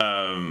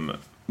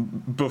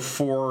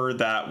before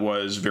that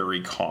was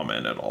very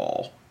common at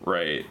all,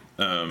 right?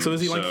 So is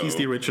he like, he's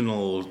the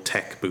original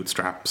tech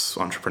bootstraps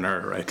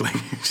entrepreneur, right? Like,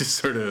 just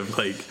sort of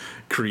like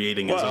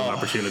creating his own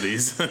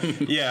opportunities.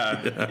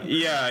 Yeah.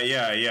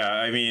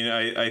 I mean,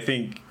 I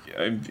think,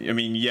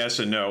 yes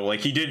and no. Like,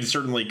 he did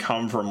certainly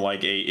come from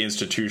like a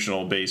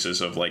institutional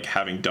basis of like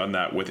having done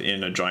that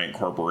within a giant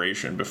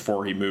corporation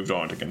before he moved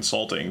on to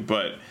consulting.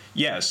 But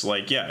yes,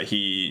 like, yeah,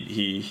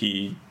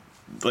 he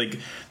like,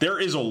 there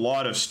is a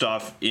lot of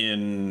stuff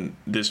in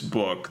this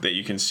book that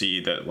you can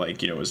see that,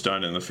 like, was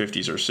done in the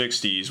 50s or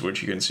 60s,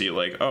 which you can see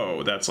like,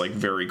 oh, that's like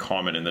very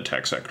common in the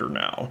tech sector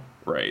now,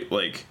 right?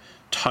 Like,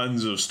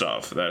 tons of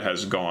stuff that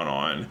has gone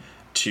on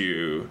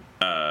to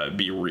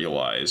be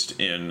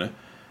realized in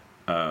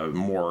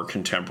more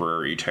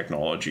contemporary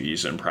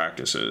technologies and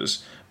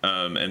practices.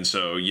 And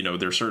so,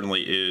 there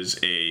certainly is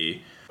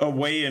a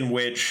way in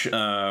which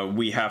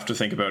we have to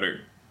think about it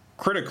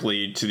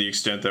critically, to the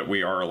extent that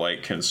we are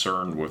like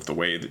concerned with the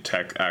way that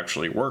tech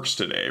actually works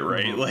today,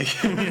 right? Mm-hmm. Like,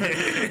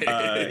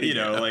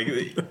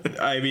 like,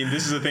 I mean,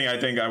 this is the thing I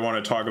think I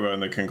want to talk about in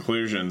the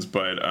conclusions,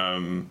 but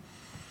I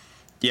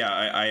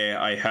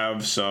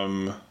have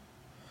some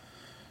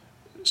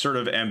sort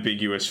of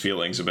ambiguous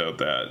feelings about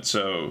that.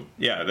 So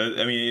yeah,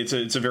 I mean,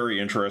 it's a very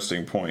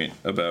interesting point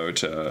about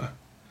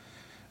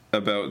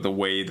the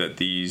way that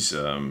these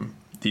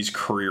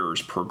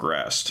careers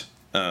progressed.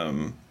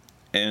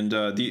 And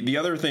the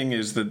other thing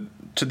is that,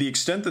 to the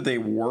extent that they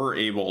were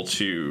able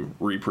to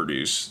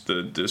reproduce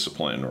the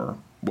discipline, or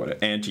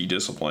what,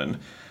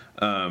 anti-discipline,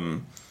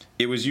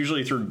 it was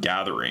usually through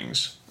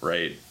gatherings,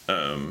 right?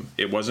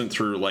 It wasn't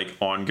through like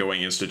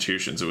ongoing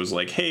institutions. It was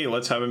like, hey,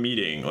 let's have a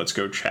meeting, let's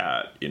go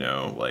chat,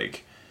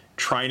 like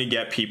trying to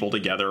get people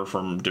together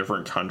from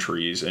different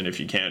countries. And if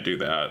you can't do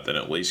that, then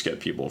at least get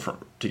people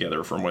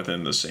together from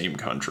within the same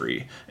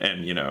country,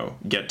 and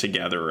get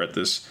together at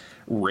this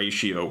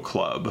ratio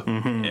club,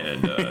 mm-hmm.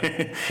 and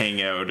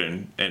hang out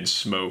and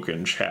smoke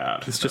and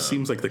chat. This just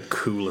seems like the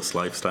coolest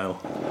lifestyle.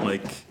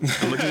 Like,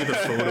 I'm looking at the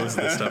photos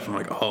of this stuff, I'm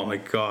like, oh my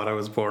god, I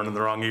was born in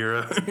the wrong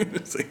era.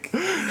 It's like,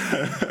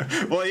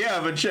 well,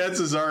 yeah, but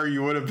chances are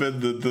you would have been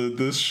the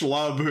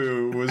schlub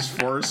who was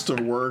forced to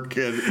work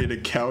in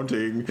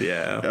accounting,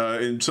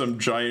 in some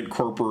giant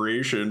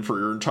corporation for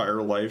your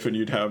entire life, and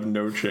you'd have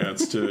no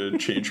chance to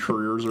change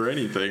careers or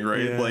anything,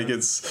 right? Yeah. Like,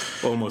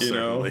 it's almost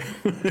certainly.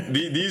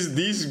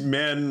 These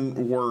men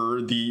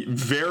were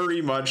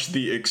very much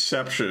the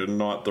exception,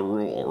 not the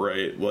rule,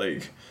 right?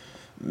 Like,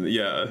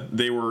 yeah,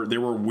 they were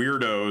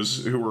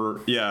weirdos who were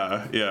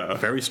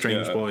very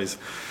strange boys.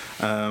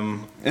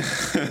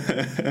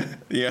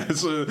 Yeah,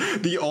 so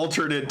the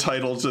alternate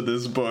title to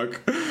this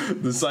book,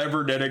 The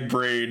Cybernetic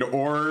Brain,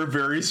 or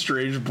Very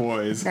Strange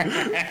Boys.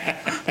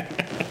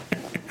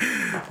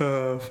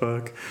 Oh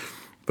fuck.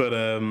 But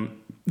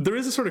there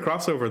is a sort of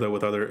crossover though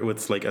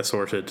with like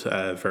assorted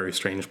Very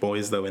Strange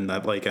Boys, though, in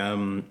that like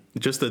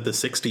just the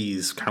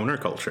 60s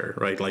counterculture,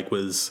 right? Like,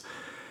 was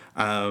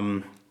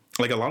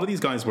like a lot of these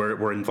guys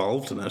were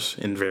involved in it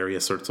in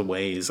various sorts of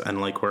ways,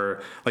 and like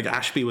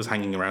Ashby was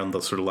hanging around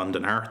the sort of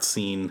London art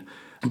scene.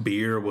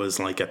 Beer was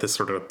like at this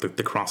sort of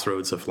the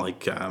crossroads of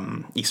like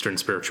Eastern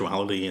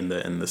spirituality in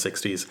the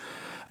 60s.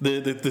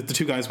 The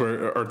two guys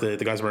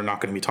the guys we're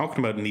not going to be talking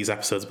about in these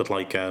episodes, but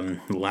like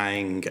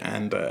Lang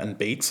and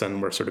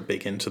Bateson were sort of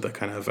big into the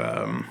kind of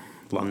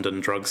London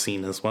drug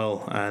scene as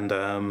well,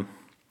 and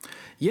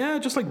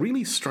just like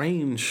really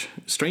strange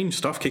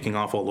stuff kicking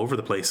off all over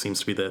the place seems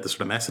to be the sort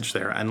of message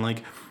there. And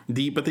like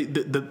the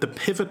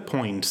pivot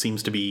point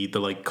seems to be the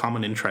like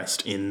common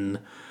interest in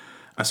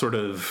a sort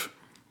of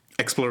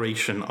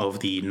exploration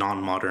of the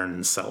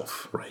non-modern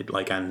self, right?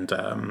 Like, and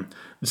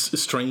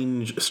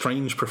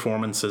strange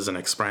performances and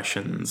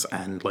expressions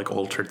and like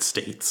altered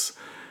states.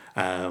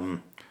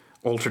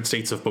 altered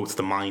states of both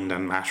the mind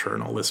and matter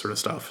and all this sort of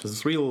stuff.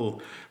 It's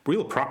real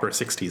proper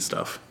 60s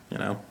stuff, you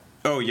know?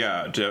 Oh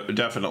yeah,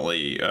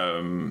 definitely.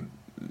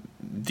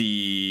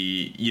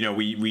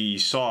 We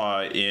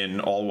saw in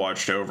All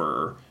Watched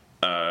Over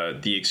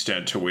the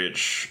extent to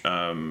which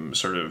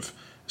sort of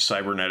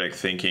cybernetic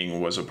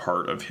thinking was a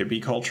part of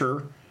hippie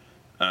culture,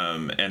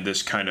 and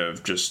this kind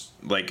of just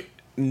like,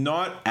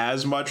 not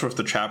as much with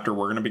the chapter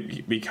we're going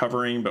to be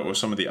covering, but with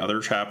some of the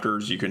other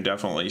chapters, you can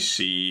definitely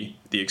see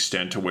the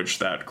extent to which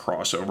that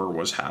crossover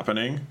was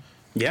happening.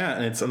 Yeah,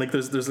 and it's like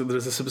there's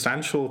a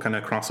substantial kind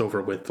of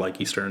crossover with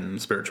like Eastern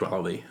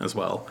spirituality as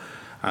well.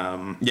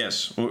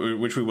 Yes,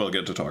 which we will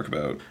get to talk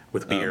about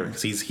with Beer,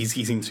 because he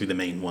seems to be the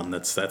main one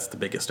that's the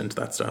biggest into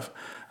that stuff.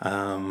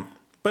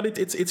 But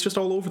it's just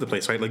all over the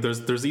place, right? Like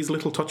there's these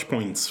little touch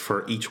points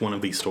for each one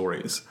of these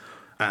stories,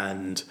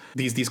 and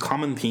these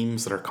common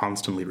themes that are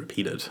constantly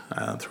repeated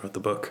throughout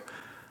the book.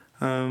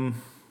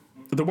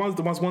 There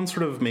was one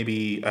sort of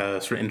maybe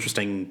sort of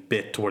interesting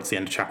bit towards the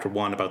end of chapter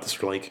 1 about this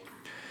sort of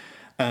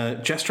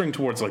like gesturing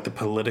towards like the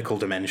political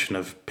dimension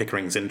of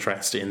Pickering's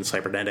interest in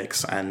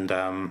cybernetics,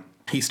 and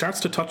he starts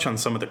to touch on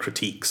some of the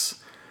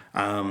critiques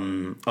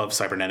of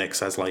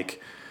cybernetics as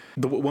like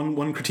the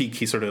one critique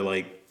he sort of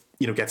like,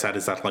 you know, gets at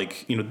is that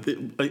like, you know,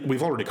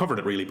 we've already covered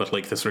it really, but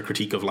like this sort of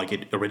critique of like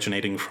it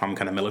originating from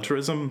kind of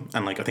militarism,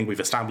 and like I think we've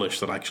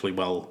established that actually,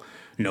 well,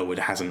 no, it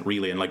hasn't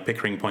really, and like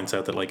Pickering points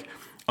out that like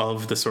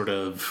of the sort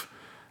of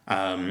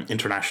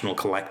international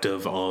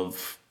collective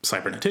of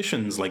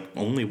cyberneticians, like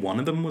only one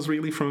of them was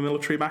really from a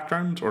military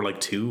background, or like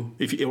two,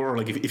 if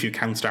you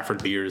count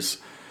Stafford Beer's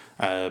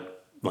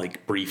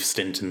like brief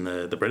stint in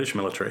the British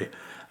military.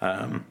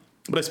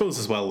 But I suppose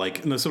as well,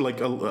 like, you know, sort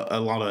of like a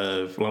lot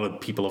of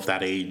people of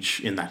that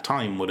age in that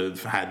time would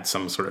have had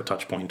some sort of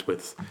touch point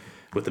with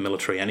the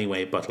military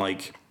anyway. But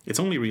like, it's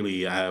only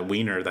really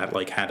Wiener that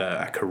like had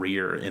a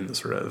career in the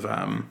sort of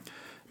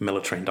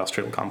military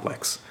industrial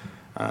complex.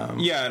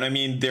 Yeah, and I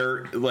mean,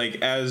 they're like,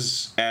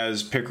 as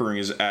Pickering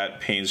is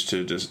at pains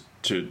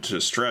to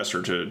stress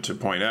or to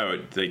point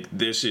out, like,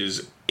 this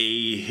is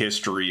a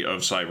history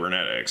of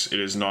cybernetics. It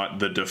is not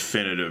the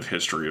definitive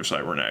history of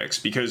cybernetics,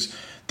 because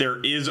there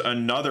is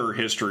another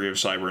history of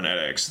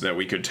cybernetics that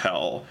we could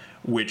tell,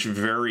 which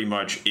very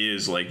much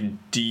is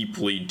like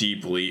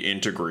deeply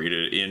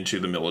integrated into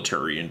the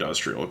military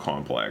industrial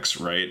complex,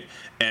 right?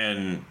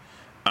 And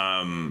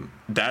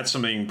that's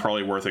something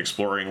probably worth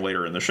exploring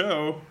later in the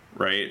show,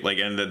 right? Like,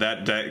 and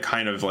that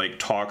kind of like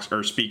talks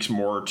or speaks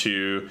more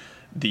to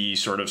the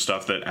sort of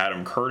stuff that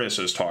Adam Curtis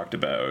has talked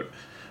about.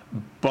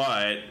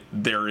 But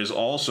there is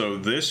also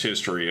this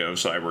history of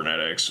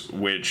cybernetics,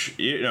 which,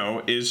 you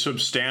know, is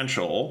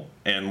substantial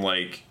and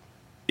like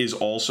is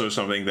also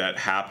something that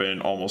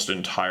happened almost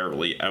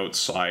entirely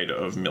outside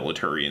of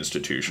military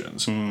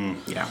institutions.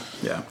 Yeah,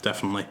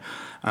 definitely.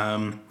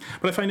 But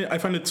I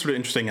find it sort of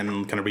interesting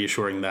and kind of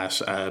reassuring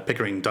that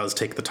Pickering does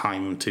take the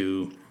time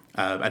to,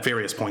 at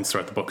various points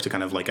throughout the book, to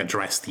kind of like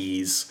address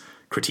these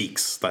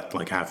critiques that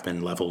like have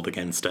been leveled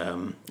against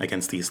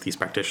these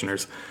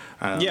practitioners.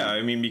 Yeah,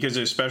 I mean, because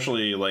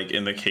especially like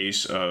in the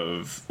case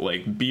of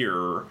like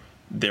Beer,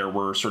 there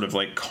were sort of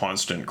like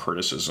constant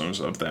criticisms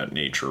of that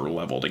nature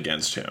leveled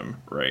against him,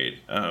 right?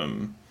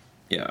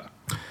 Yeah.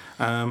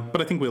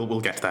 But I think we'll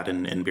get to that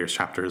in Beer's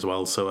chapter as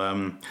well.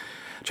 So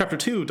chapter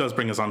 2 does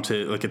bring us on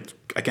to like it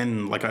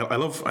again. Like I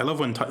love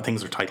when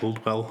things are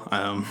titled well.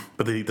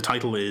 But the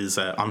title is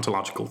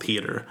Ontological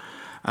Theater.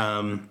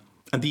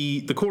 And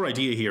the core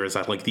idea here is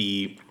that like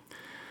the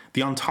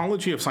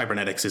ontology of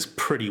cybernetics is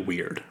pretty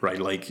weird, right?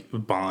 Like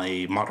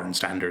by modern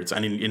standards,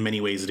 and in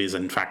many ways it is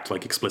in fact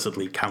like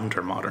explicitly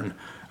counter-modern.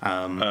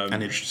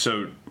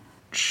 So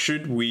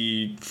should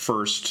we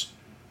first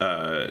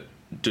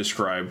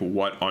describe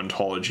what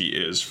ontology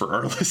is for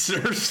our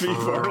listeners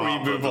before we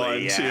move on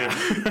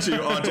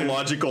to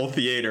ontological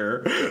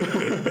theater?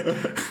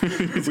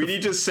 We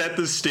need to set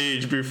the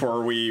stage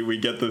before we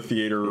get the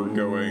theater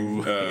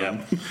going. Go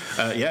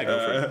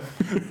for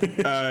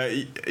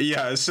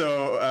it.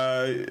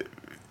 So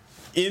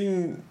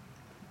in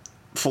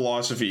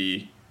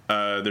philosophy,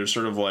 there's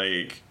sort of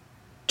like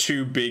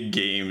two big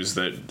games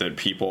that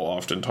people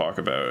often talk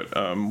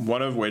about.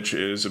 One of which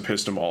is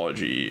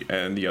epistemology,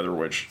 and the other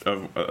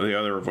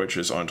of which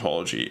is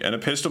ontology. And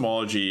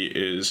epistemology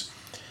is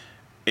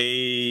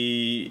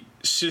a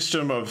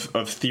system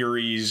of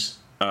theories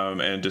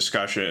and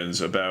discussions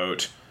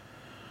about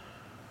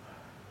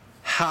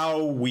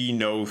how we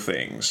know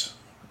things,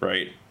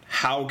 right?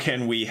 How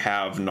can we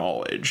have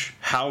knowledge?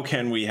 How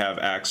can we have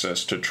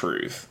access to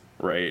truth,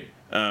 right?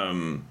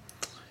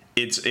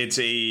 It's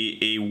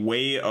a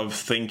way of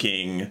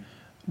thinking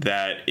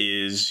that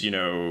is, you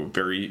know,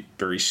 very,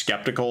 very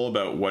skeptical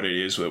about what it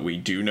is that we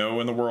do know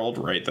in the world,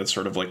 right? That's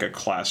sort of like a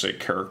classic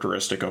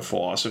characteristic of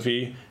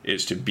philosophy,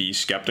 is to be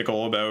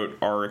skeptical about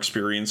our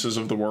experiences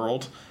of the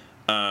world,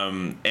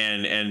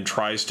 and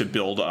tries to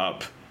build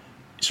up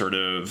sort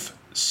of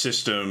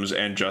systems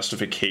and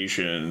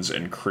justifications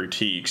and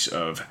critiques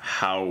of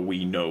how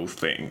we know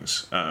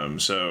things.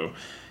 So,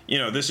 you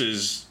know, this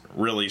is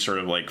really sort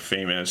of like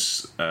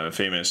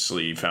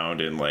famously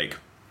found in like,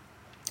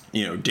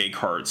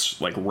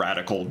 Descartes' like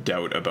radical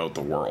doubt about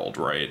the world,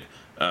 right?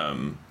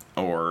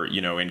 Or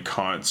in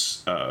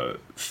Kant's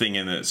thing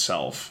in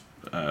itself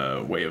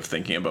way of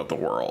thinking about the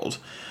world.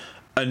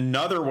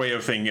 Another way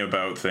of thinking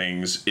about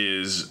things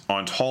is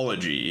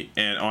ontology,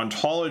 and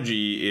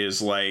ontology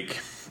is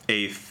like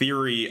a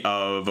theory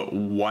of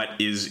what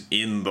is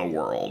in the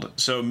world.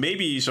 So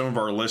maybe some of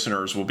our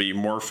listeners will be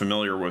more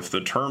familiar with the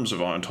terms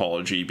of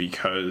ontology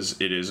because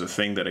it is a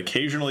thing that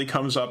occasionally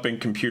comes up in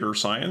computer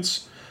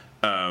science.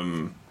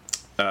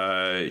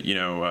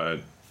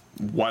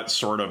 What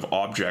sort of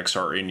objects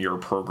are in your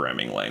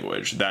programming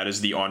language? That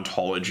is the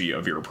ontology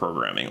of your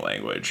programming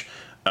language.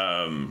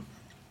 Or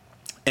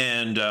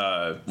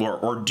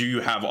do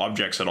you have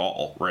objects at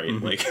all, right?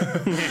 Mm-hmm. Like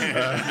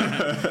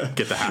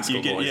get the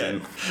Haskell boys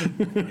in.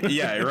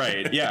 Yeah,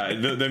 right.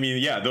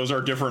 Yeah, those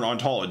are different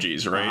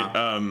ontologies, right?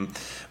 Uh-huh.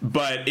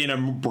 But in a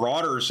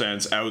broader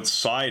sense,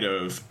 outside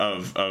of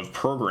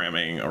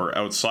programming or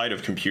outside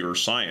of computer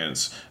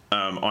science,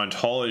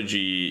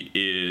 ontology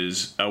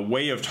is a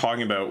way of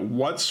talking about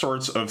what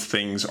sorts of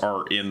things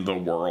are in the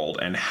world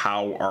and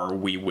how are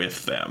we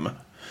with them,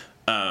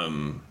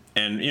 and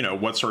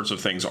what sorts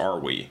of things are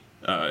we.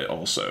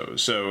 Also,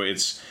 so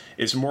it's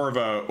more of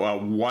a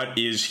what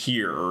is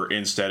here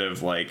instead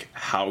of like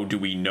how do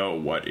we know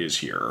what is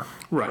here,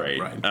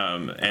 right?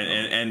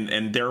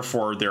 And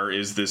therefore there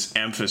is this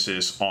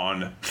emphasis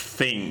on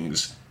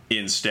things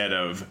instead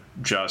of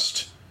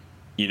just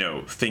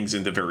things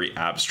in the very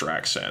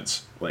abstract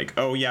sense. Like,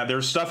 oh yeah,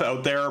 there's stuff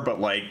out there,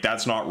 but like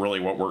that's not really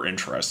what we're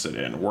interested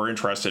in. We're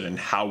interested in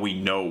how we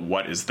know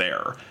what is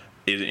there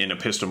in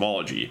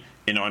epistemology.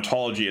 In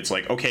ontology, it's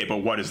like, okay,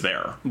 but what is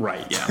there?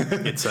 Right, yeah.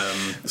 It's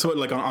so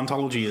like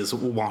ontology is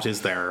what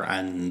is there,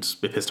 and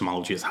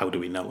epistemology is how do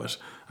we know it.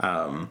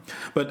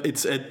 But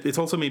it's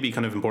also maybe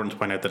kind of important to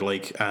point out that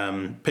like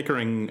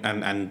Pickering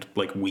and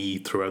like we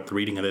throughout the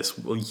reading of this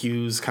will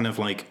use kind of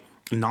like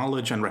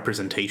knowledge and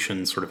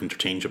representation sort of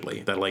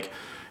interchangeably. That like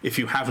if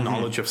you have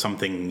knowledge of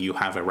something, you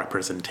have a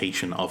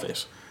representation of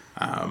it.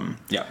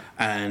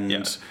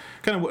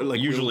 Kind of like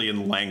usually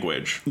in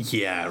language.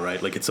 Yeah,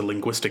 right. Like it's a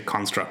linguistic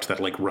construct that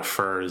like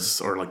refers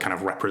or like kind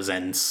of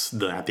represents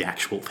the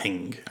actual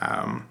thing.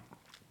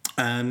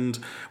 And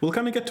we'll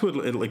kind of get to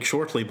it like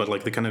shortly, but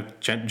like the kind of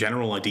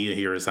general idea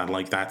here is that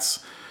like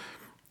that's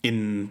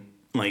in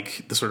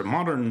like the sort of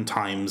modern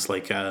times,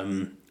 like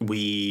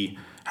we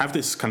have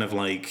this kind of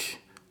like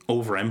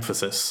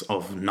overemphasis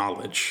of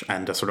knowledge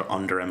and a sort of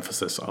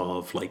underemphasis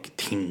of like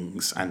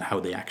things and how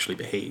they actually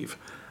behave.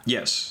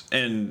 Yes,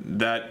 and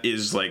that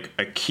is like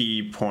a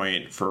key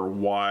point for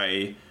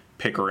why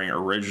Pickering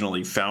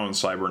originally found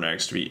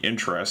cybernetics to be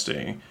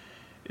interesting,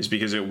 is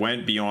because it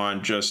went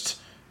beyond just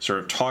sort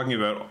of talking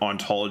about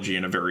ontology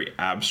in a very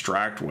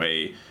abstract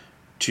way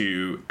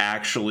to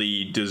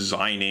actually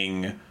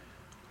designing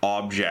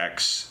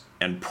objects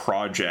and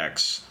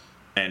projects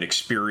and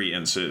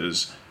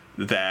experiences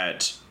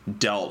that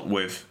dealt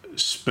with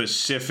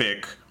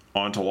specific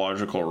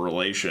ontological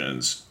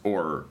relations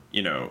or,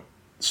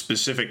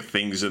 specific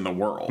things in the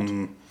world.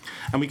 And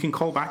we can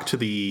call back to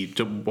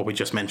what we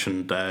just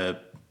mentioned,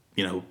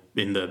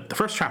 in the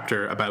first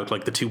chapter about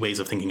like the two ways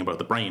of thinking about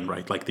the brain,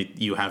 right? Like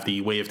you have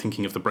the way of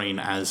thinking of the brain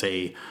as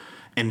a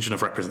engine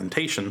of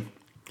representation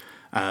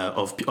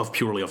of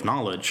purely of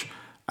knowledge,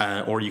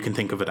 or you can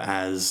think of it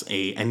as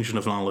a engine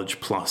of knowledge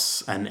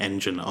plus an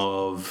engine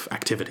of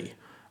activity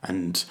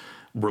and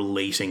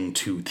relating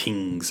to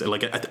things,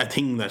 like a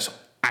thing that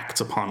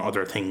acts upon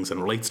other things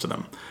and relates to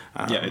them.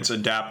 It's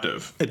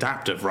adaptive.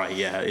 Adaptive, right?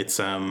 Yeah,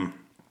 it's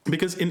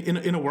because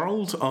in a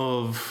world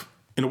of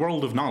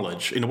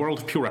knowledge, in a world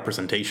of pure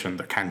representation,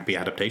 there can't be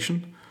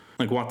adaptation.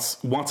 Like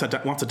what's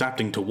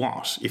adapting to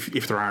what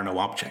if there are no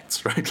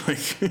objects, right?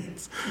 Like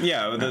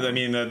I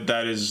mean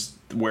that is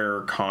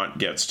where Kant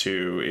gets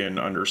to in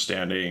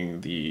understanding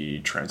the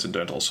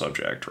transcendental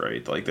subject,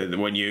 right? Like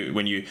when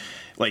you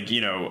like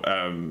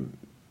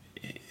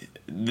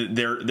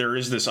there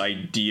is this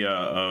idea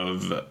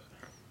of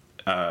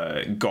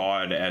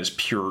God as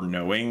pure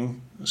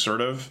knowing,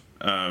 sort of,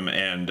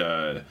 and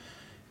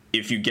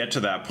if you get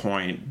to that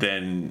point,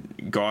 then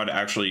God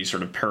actually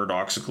sort of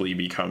paradoxically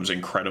becomes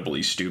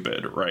incredibly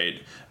stupid,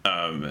 right?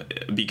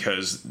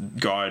 Because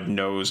God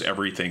knows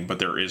everything, but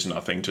there is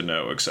nothing to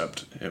know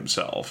except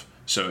himself.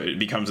 So it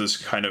becomes this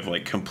kind of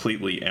like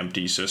completely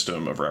empty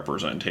system of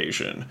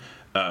representation.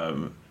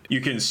 You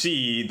can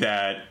see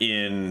that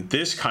in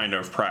this kind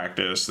of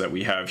practice that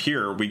we have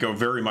here, we go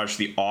very much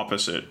the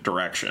opposite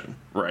direction,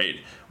 right?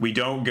 We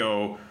don't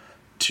go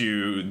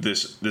to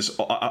this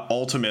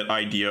ultimate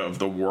idea of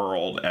the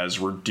world as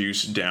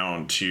reduced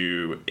down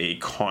to a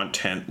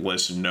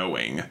contentless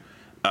knowing.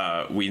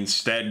 We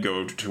instead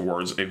go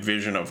towards a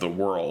vision of the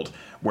world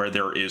where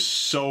there is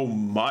so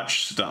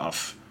much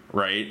stuff,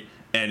 right?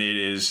 And it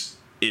is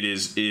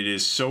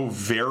so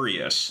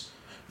various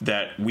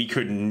that we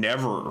could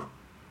never,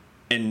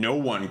 and no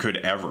one could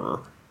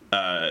ever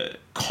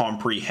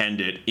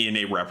comprehend it in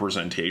a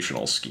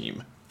representational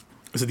scheme.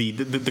 so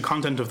the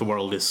content of the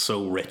world is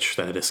so rich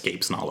that it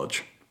escapes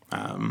knowledge.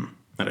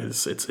 That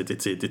is,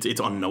 it's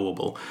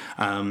unknowable,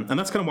 and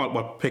that's kind of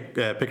what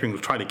Pickering will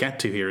try to get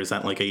to here, is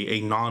that like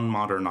a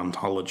non-modern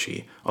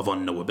ontology of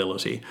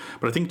unknowability.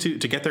 But I think to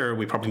get there,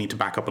 we probably need to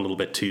back up a little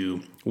bit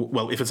to,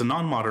 well, if it's a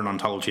non-modern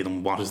ontology,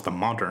 then what is the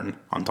modern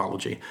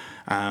ontology?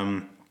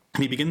 And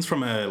he begins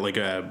from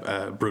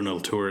a Bruno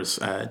Latour's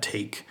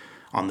take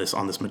on this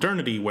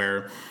modernity,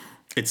 where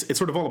it's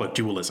sort of all about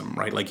dualism,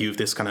 right? Like you have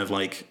this kind of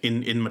like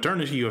in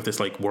modernity, you have this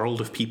like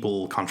world of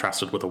people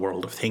contrasted with a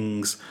world of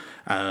things.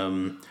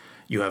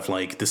 You have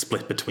like the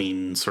split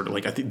between sort of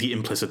like, I think, the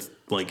implicit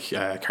like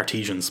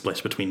Cartesian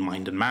split between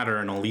mind and matter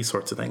and all these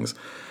sorts of things.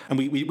 And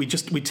we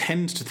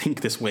tend to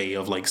think this way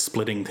of like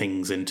splitting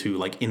things into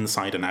like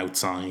inside and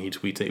outside.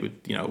 We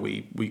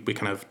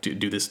kind of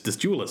do this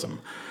dualism.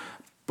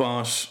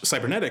 But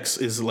cybernetics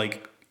is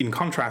like, in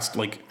contrast,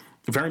 like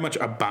very much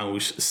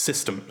about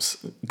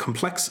systems,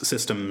 complex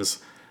systems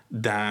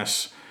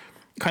that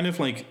kind of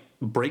like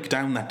break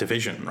down that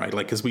division, right?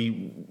 Like, as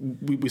we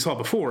saw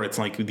before, it's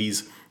like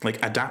these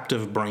like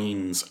adaptive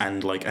brains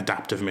and like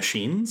adaptive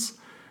machines.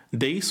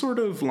 They sort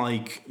of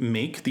like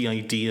make the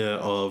idea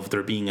of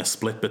there being a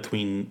split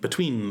between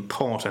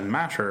thought and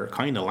matter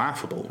kind of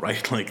laughable,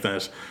 right? Like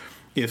that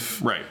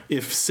if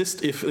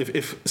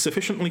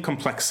sufficiently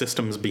complex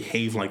systems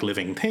behave like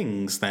living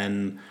things,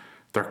 then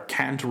there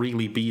can't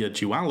really be a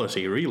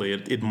duality, really.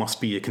 It must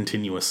be a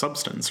continuous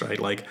substance, right?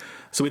 Like,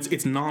 so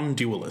it's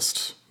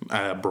non-dualist,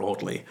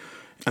 broadly.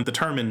 And the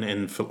term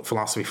in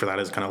philosophy for that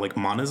is kind of like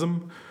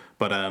monism,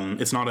 but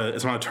it's not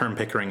a term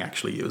Pickering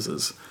actually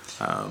uses.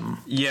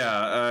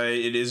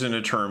 It isn't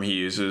a term he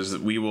uses.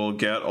 We will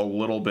get a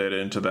little bit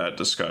into that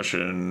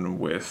discussion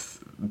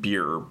with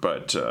Beer,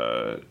 but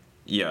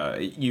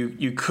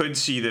you could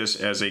see this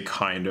as a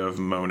kind of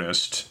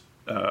monist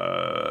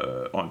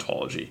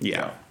ontology.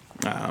 Yeah.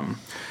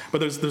 But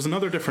there's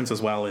another difference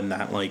as well, in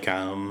that like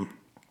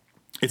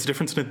it's a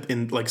difference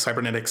in like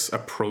cybernetics'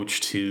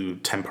 approach to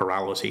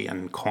temporality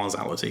and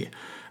causality.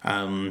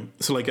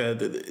 So like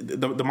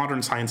the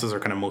modern sciences are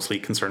kind of mostly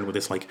concerned with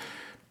this like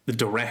the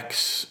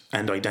direct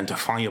and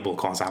identifiable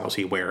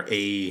causality, where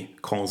A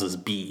causes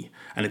B,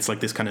 and it's like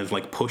this kind of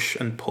like push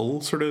and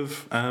pull sort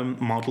of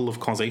model of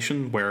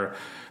causation, where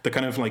the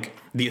kind of like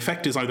the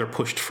effect is either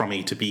pushed from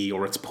A to B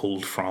or it's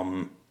pulled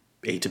from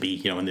A to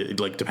B, and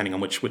like depending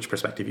on which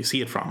perspective you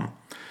see it from.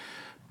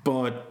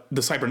 But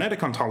the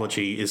cybernetic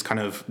ontology is kind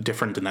of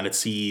different in that it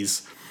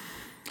sees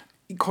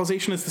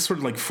causation as this sort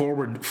of like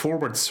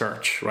forward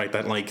search, right?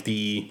 That like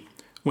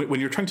when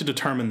you're trying to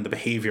determine the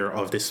behavior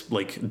of this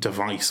like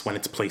device when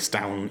it's placed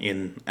down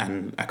in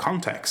a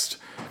context,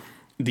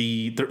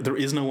 there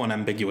is no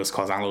unambiguous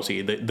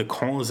causality. The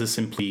cause is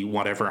simply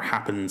whatever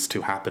happens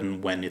to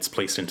happen when it's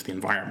placed into the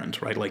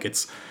environment, right? Like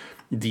it's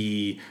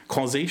the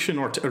causation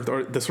or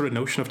the sort of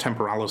notion of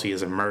temporality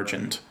is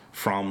emergent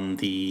from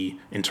the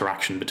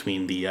interaction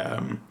between the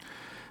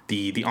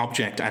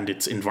object and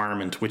its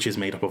environment, which is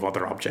made up of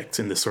other objects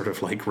in this sort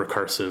of like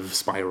recursive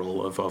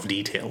spiral of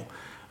detail.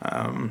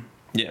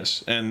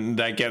 Yes, and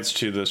that gets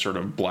to the sort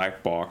of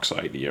black box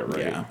idea,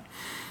 right?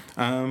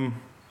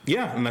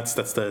 Yeah. And that's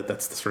the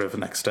sort of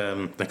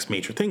next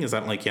major thing, is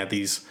that like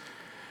these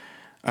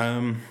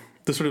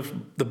the sort of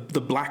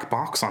the black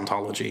box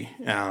ontology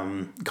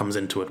comes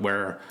into it,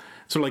 where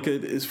sort of like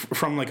it's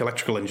from like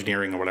electrical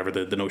engineering or whatever.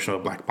 The notion of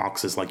a black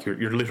box is like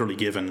you're literally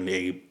given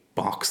a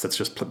box that's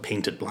just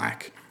painted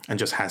black and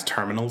just has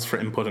terminals for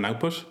input and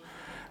output,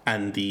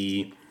 and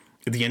the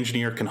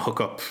engineer can hook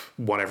up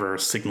whatever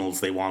signals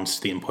they want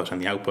to the input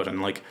and the output,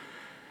 and like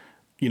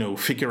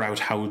figure out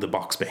how the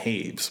box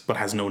behaves, but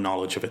has no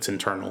knowledge of its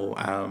internal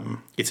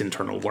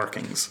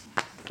workings.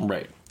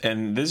 Right.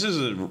 And this is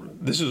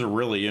a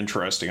really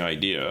interesting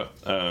idea,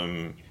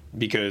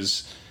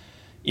 because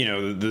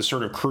the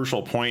sort of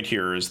crucial point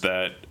here is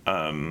that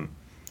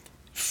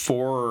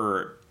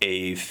for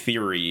a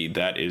theory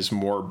that is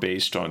more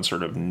based on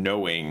sort of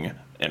knowing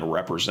and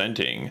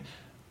representing,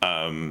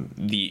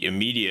 the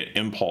immediate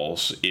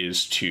impulse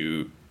is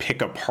to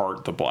pick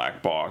apart the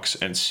black box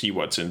and see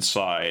what's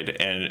inside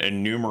and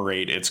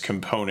enumerate its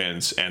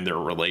components and their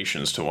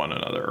relations to one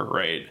another,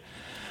 right?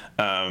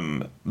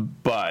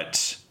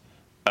 But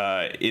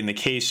in the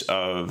case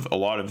of a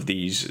lot of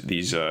these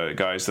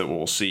guys that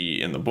we'll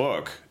see in the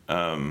book,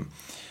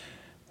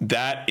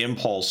 that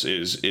impulse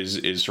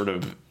is sort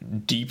of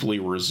deeply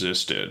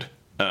resisted.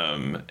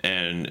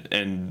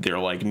 And they're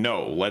like,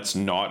 no, let's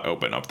not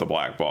open up the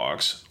black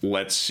box.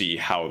 Let's see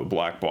how the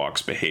black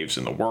box behaves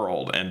in the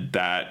world. And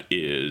that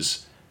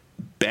is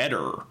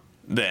better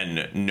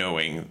than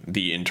knowing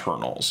the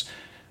internals.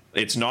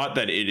 It's not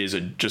that it is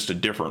just a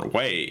different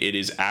way. It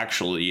is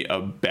actually a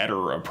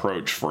better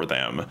approach for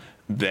them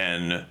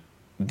than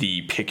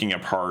the picking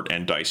apart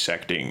and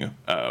dissecting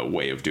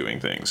way of doing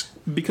things.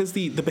 Because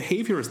the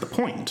behavior is the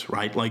point,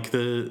 right? Like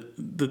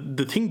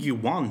the thing you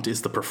want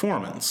is the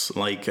performance.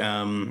 Like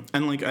and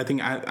like I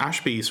think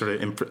Ashby sort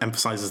of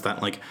emphasizes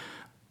that like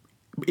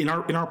in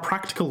our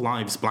practical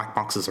lives, black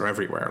boxes are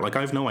everywhere. Like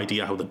I have no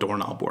idea how the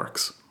doorknob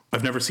works.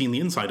 I've never seen the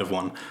inside of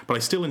one, but I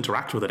still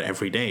interact with it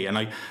every day. And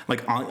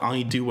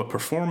I do a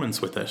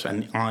performance with it,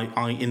 and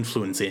I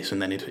influence it,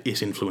 and then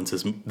it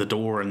influences the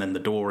door, and then the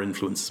door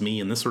influences me,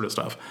 and this sort of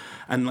stuff.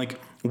 And like,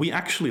 we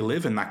actually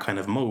live in that kind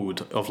of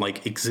mode of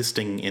like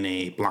existing in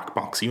a black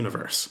box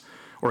universe,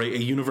 or a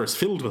universe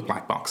filled with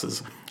black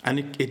boxes. And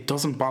it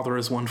doesn't bother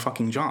us one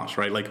fucking jot,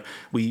 right? Like,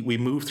 we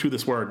move through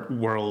this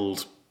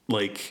world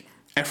like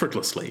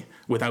effortlessly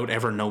without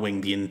ever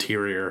knowing the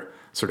interior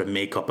sort of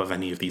makeup of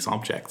any of these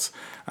objects.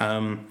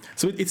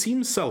 So it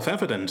seems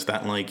self-evident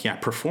that, like, yeah,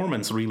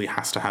 performance really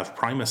has to have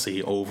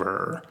primacy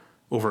over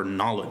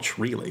knowledge,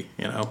 really,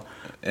 you know.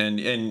 And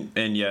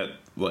yet,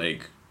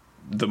 like,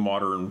 the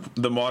modern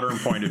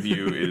point of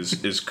view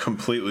is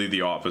completely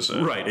the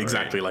opposite. Right,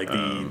 exactly. Like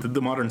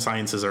the modern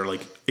sciences are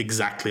like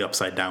exactly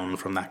upside down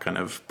from that kind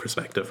of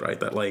perspective, right?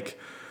 That like,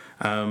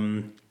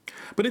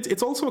 but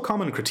it's also a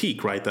common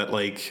critique, right? That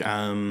like,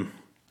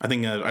 I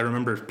think I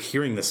remember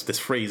hearing this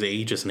phrase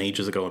ages and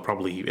ages ago,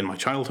 probably in my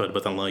childhood.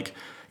 But then, like,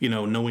 you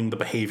know, knowing the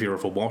behavior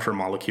of a water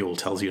molecule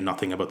tells you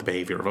nothing about the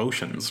behavior of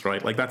oceans,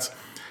 right? Like that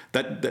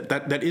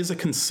is a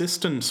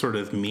consistent sort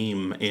of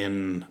meme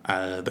in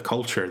the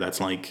culture.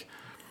 That's like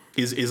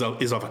is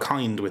of a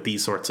kind with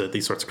these sorts of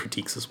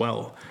critiques as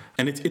well.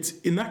 And it's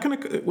in that kind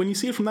of, when you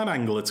see it from that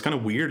angle, it's kind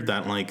of weird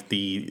that like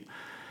the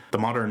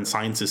modern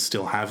sciences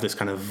still have this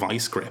kind of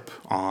vice grip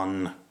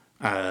on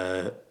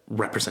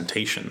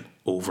representation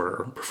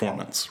over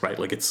performance, right?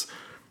 Like it's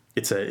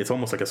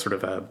almost like a sort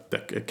of a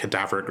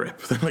cadaver grip.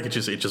 Like it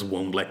just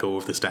won't let go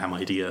of this damn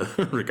idea,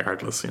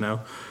 regardless, you know.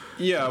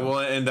 Yeah, well,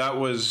 and that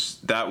was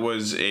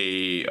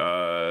a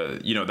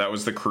that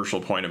was the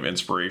crucial point of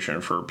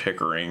inspiration for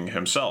Pickering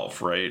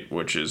himself, right?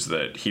 Which is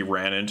that he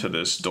ran into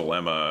this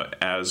dilemma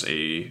as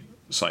a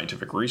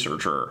scientific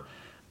researcher,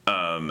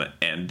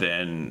 and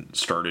then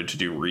started to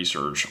do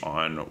research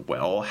on,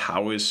 well,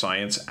 how is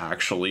science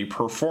actually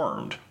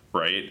performed,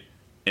 right?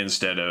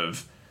 Instead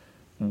of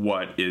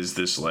what is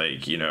this,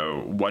 like, you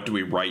know, what do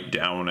we write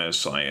down as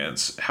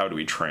science? How do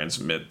we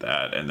transmit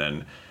that? And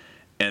then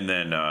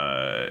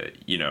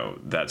you know,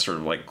 that sort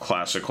of like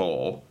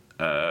classical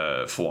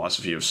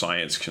philosophy of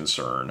science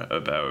concern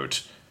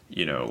about,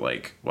 you know,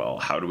 like, well,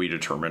 how do we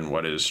determine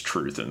what is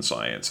truth in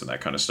science and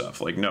that kind of stuff?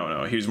 Like,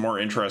 no, he was more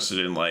interested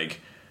in, like,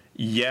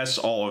 yes,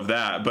 all of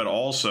that, but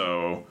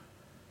also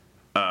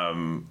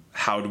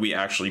how do we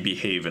actually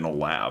behave in a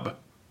lab,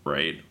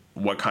 right?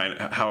 What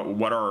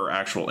are our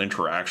actual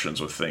interactions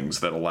with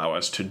things that allow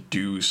us to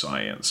do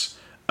science?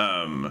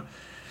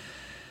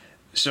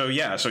 So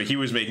he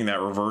was making that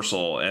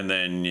reversal, and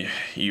then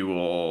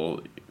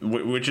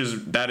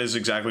that is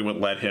exactly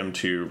what led him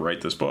to write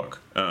this book.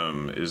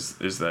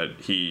 Is that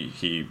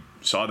he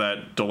saw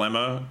that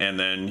dilemma, and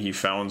then he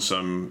found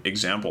some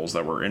examples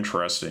that were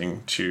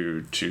interesting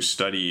to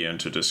study and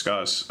to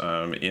discuss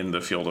in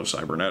the field of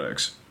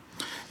cybernetics.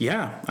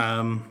 Yeah,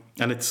 and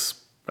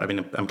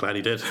I'm glad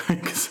he did,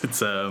 because it's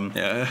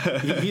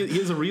he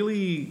has a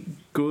really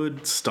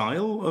good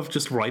style of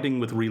just writing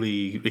with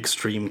really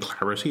extreme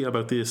clarity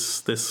about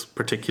this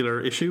particular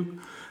issue.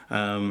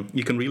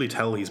 You can really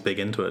tell he's big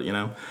into it, you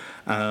know.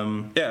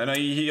 And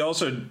he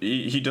also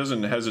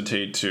doesn't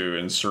hesitate to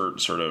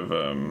insert sort of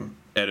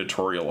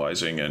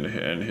editorializing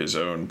and his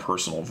own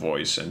personal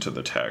voice into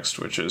the text,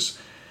 which is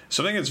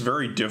something that's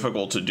very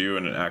difficult to do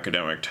in an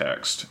academic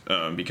text,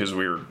 because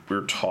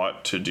we're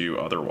taught to do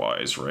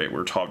otherwise, right?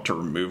 We're taught to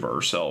remove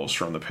ourselves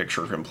from the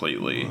picture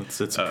completely. Well,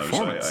 it's a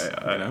performance,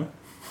 you know?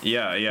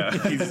 Yeah.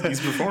 he's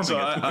performing. So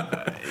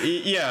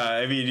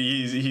I mean,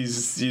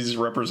 he's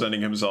representing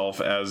himself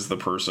as the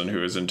person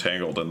who is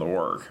entangled in the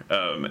work,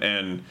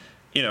 and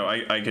you know,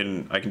 I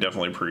can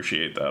definitely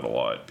appreciate that a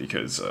lot,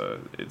 because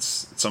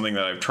it's something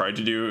that I've tried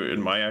to do in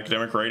my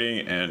academic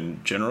writing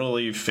and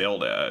generally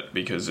failed at,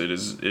 because it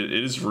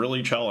is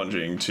really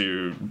challenging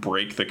to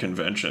break the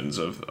conventions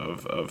of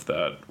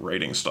that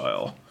writing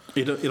style.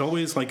 It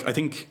always, like, I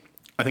think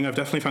I've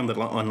definitely found that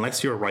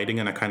unless you're writing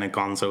in a kind of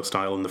gonzo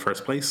style in the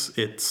first place,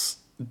 it's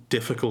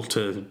difficult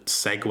to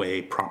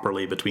segue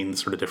properly between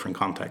sort of different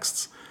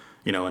contexts,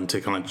 you know, and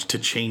to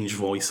change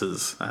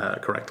voices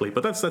correctly.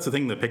 But that's the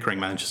thing that Pickering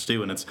manages to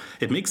do, and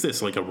it makes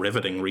this like a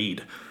riveting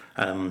read,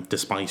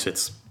 despite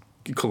its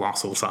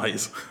colossal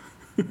size.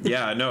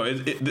 Yeah, no,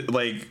 it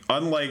like,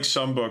 unlike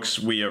some books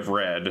we have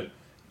read,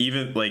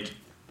 even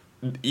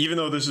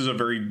though this is a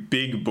very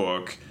big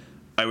book,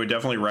 I would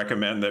definitely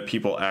recommend that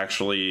people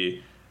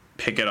actually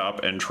pick it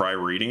up and try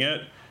reading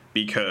it,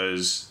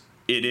 because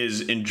it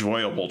is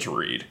enjoyable to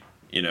read.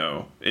 You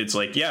know, it's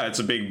like, yeah, it's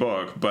a big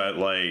book, but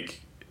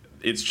like,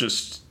 it's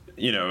just,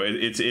 you know,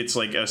 it's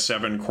like a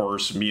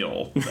 7-course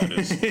meal that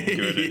is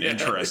good and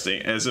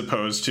interesting, as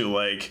opposed to,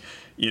 like,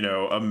 you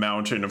know, a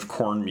mountain of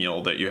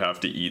cornmeal that you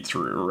have to eat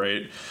through,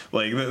 right?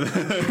 Like,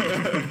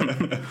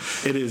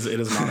 it is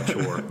not a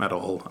chore at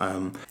all.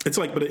 It's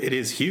like, but it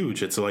is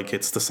huge. It's like,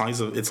 it's the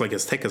size of, it's like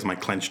as thick as my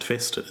clenched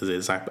fist. It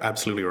is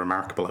absolutely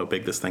remarkable how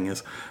big this thing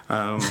is.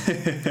 Yeah.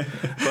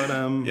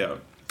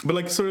 But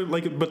like sort of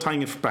like, but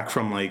tying it back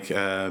from like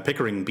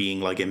Pickering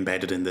being like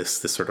embedded in this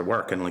sort of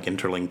work and like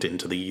interlinked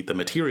into the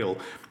material,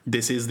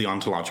 this is the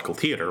ontological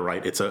theater,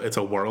 right? It's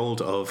a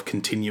world of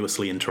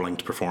continuously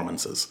interlinked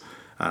performances,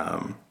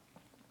 and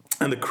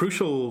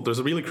there's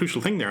a really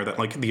crucial thing there, that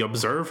like the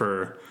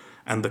observer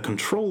and the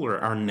controller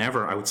are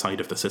never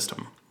outside of the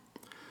system.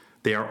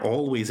 They are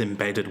always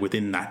embedded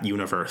within that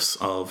universe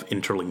of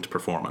interlinked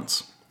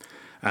performance,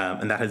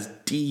 and that has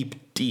deep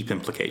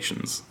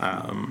implications.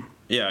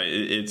 Yeah,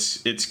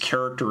 it's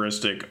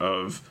characteristic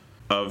of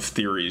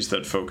theories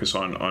that focus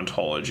on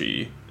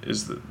ontology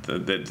is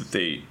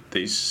that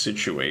they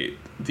situate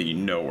the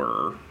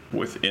knower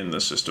within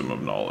the system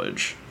of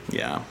knowledge.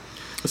 Yeah.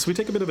 So we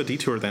take a bit of a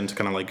detour then to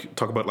kind of like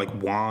talk about like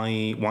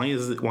why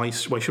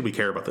should we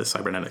care about this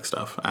cybernetic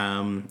stuff?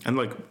 And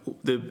like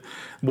the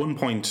one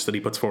point that he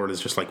puts forward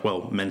is just like,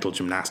 well, mental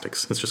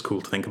gymnastics. It's just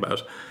cool to think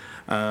about.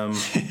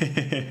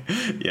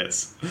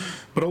 Yes,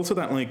 but also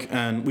that like,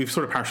 and we've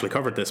sort of partially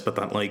covered this, but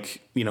that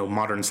like, you know,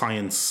 modern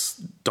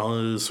science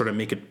does sort of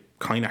make it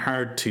kind of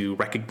hard to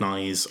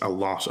recognize a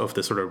lot of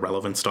the sort of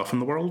relevant stuff in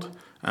the world.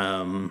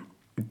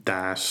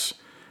 That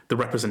the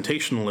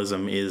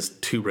representationalism is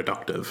too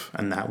reductive,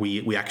 and that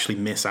we actually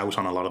miss out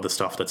on a lot of the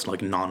stuff that's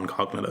like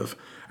non-cognitive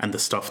and the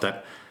stuff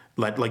that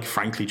like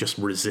frankly just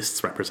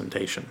resists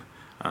representation.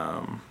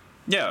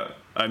 Yeah,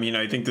 I mean,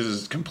 I think this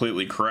is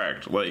completely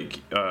correct. Like,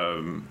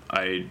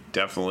 I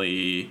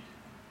definitely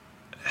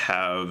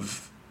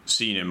have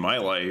seen in my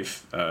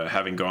life,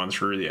 having gone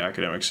through the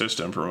academic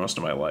system for most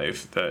of my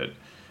life, that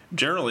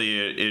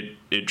generally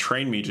it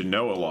trained me to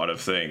know a lot of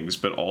things,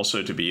 but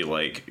also to be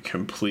like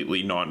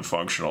completely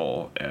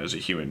non-functional as a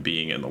human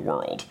being in the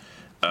world.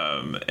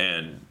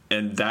 And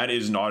that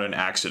is not an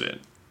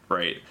accident,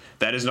 right?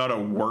 That is not a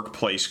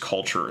workplace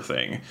culture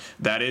thing.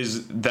 That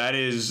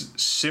is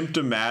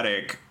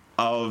symptomatic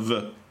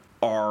of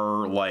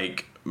our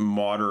like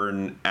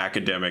modern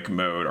academic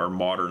mode, our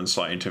modern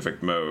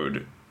scientific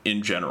mode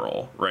in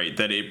general, right?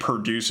 That it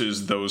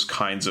produces those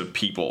kinds of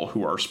people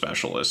who are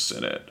specialists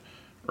in it,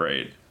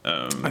 right?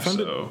 I found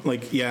it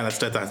like, yeah,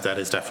 that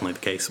is definitely the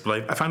case.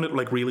 But I found it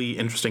like really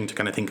interesting to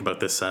kind of think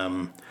about this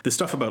this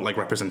stuff about like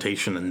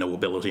representation and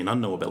knowability and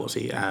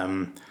unknowability.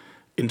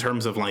 In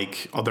terms of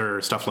like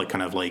other stuff like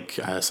kind of like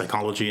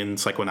psychology and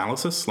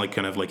psychoanalysis, like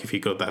kind of like if you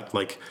go that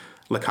like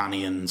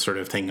Lacanian sort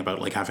of thing about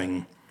like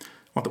having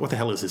what the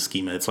hell is this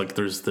schema? It's like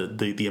there's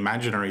the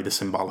imaginary, the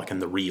symbolic,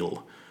 and the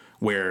real,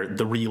 where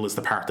the real is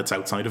the part that's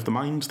outside of the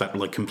mind that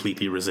like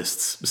completely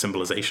resists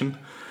symbolization.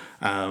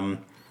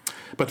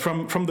 But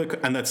from the,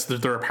 and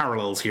there are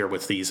parallels here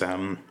with these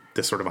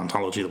this sort of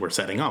ontology that we're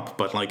setting up.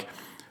 But like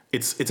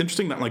it's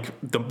interesting that like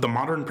the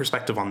modern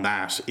perspective on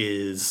that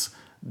is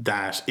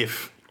that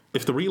if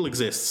the real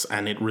exists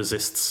and it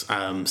resists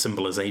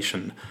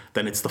symbolization,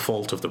 then it's the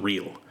fault of the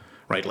real,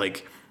 right?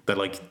 Like that,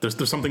 like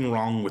there's something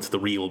wrong with the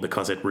real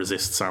because it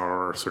resists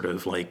our sort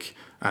of like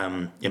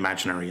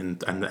imaginary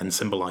and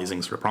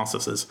symbolizing sort of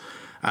processes.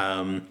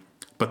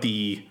 But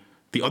the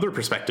other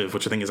perspective,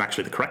 which I think is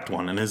actually the correct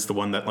one, and is the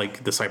one that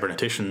like the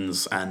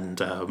cyberneticians and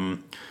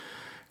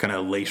kind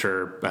of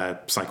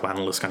later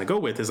psychoanalysts kind of go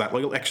with, is that,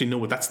 well, actually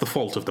no, that's the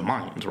fault of the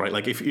mind, right?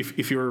 Like if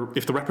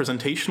the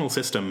representational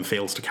system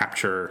fails to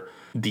capture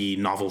the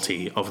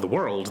novelty of the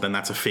world, then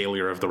that's a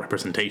failure of the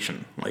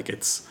representation. Like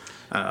it's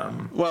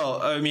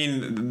well, I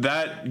mean,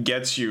 that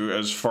gets you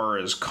as far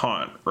as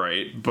Kant,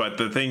 right? But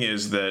the thing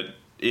is that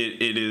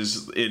it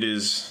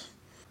is.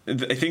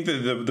 I think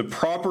that the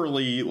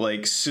properly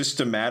like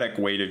systematic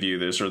way to view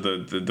this, or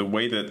the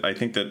way that I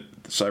think that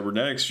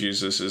cybernetics views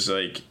this, is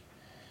like,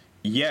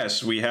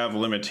 yes, we have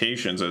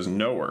limitations as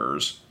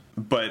knowers,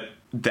 but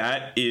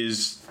that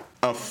is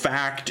a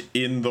fact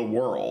in the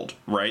world,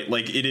 right?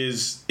 Like it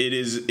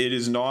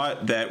is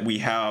not that we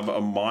have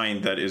a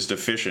mind that is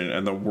deficient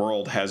and the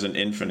world has an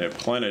infinite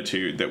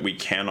plenitude that we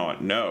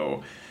cannot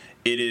know.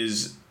 It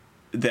is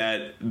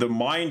that the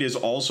mind is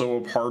also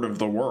a part of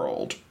the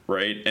world,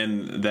 right?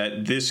 And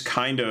that this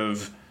kind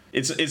of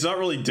it's not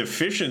really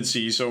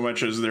deficiency so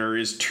much as there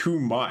is too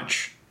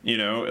much, you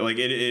know, like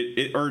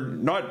it or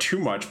not too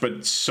much,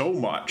 but so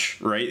much,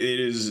 right? It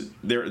is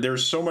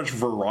there's so much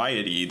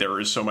variety, there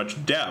is so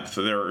much depth,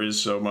 there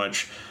is so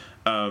much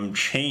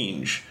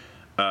change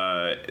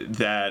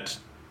that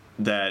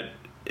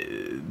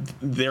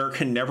there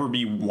can never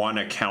be one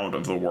account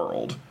of the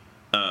world.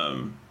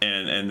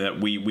 And that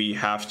we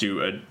have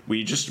to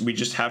we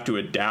just have to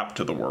adapt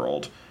to the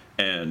world,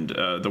 and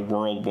the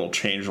world will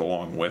change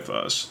along with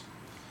us.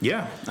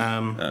 Yeah,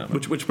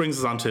 which brings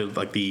us on to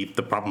like the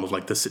problem of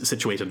like the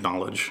situated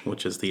knowledge,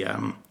 which is the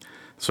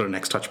sort of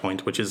next touch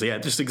point, which is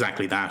just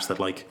exactly that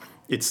like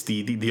it's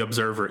the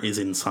observer is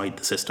inside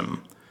the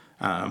system,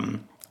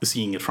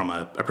 seeing it from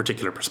a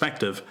particular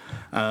perspective.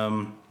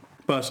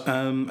 But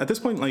at this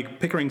point, like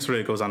Pickering sort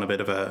of goes on a bit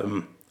of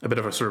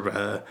a sort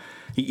of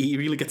he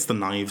really gets the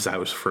knives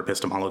out for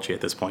epistemology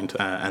at this point,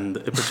 and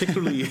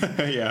particularly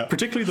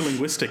particularly the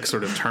linguistic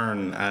sort of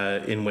turn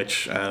in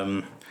which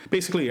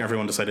basically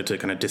everyone decided to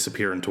kind of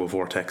disappear into a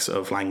vortex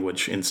of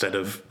language instead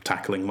of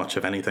tackling much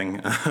of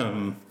anything.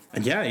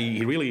 And yeah,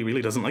 he really,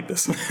 really doesn't like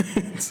this.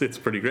 It's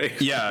pretty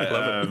great. Yeah, I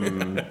love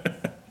it.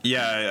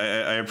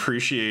 Yeah, I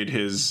appreciate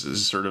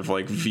his sort of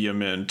like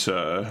vehement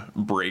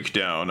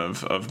breakdown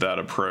of that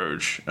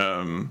approach.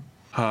 Yeah,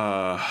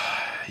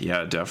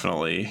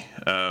 definitely.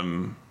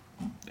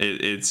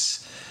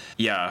 It's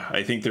yeah,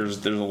 I think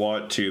there's a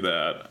lot to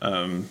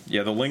that.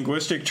 Yeah, the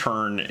linguistic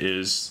turn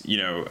is, you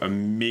know, a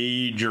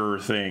major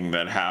thing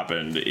that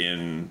happened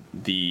in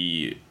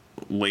the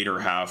later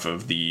half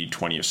of the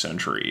 20th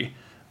century,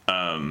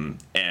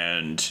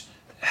 and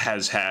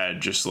has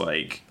had just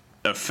like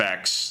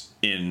effects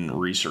in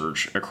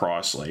research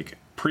across like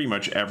pretty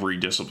much every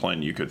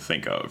discipline you could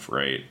think of,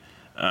 right?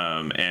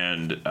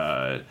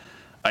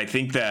 I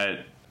think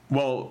that,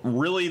 well,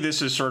 really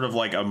this is sort of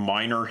like a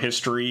minor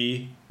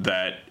history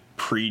that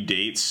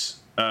predates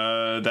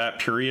that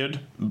period,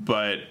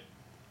 but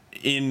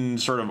in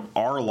sort of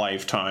our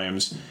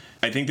lifetimes,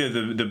 I think that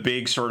the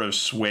big sort of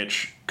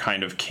switch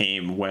kind of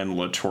came when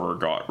Latour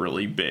got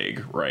really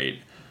big, right?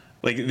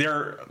 Like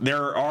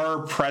there are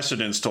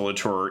precedents to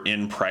Latour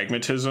in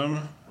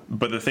pragmatism,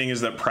 but the thing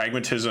is that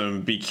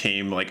pragmatism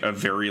became like a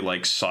very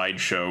like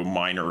sideshow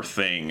minor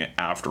thing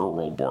after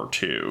World War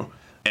II.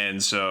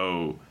 And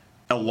so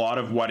a lot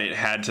of what it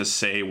had to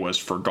say was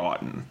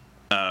forgotten.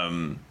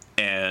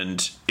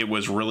 And it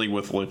was really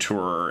with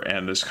Latour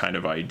and this kind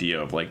of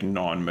idea of like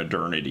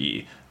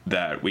non-modernity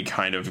that we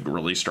kind of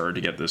really started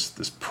to get this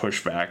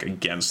pushback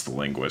against the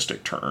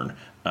linguistic turn,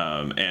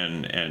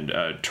 and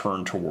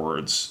turn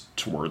towards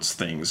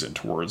things and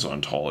towards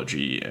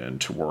ontology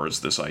and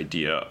towards this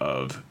idea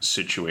of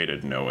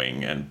situated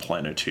knowing and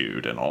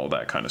plenitude and all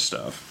that kind of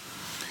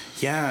stuff.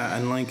 Yeah,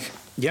 and like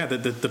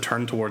the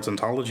turn towards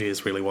ontology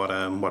is really what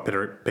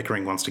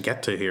Pickering wants to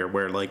get to here,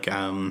 where like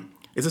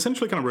it's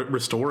essentially kind of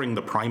restoring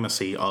the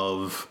primacy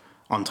of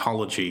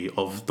ontology,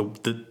 of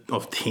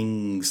of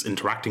things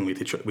interacting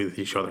with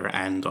each other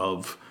and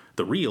of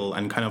the real,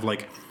 and kind of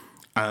like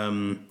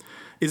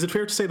is it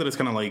fair to say that it's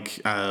kind of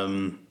like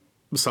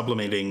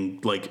sublimating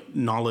like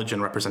knowledge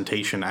and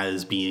representation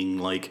as being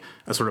like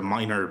a sort of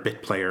minor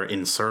bit player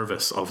in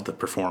service of the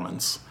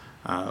performance?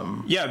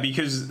 Yeah,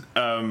 because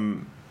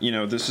you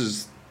know, this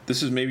is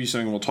maybe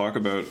something we'll talk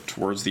about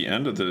towards the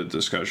end of the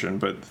discussion,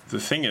 but the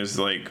thing is,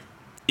 like,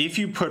 if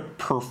you put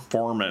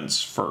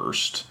performance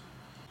first,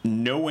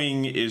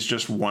 knowing is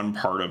just one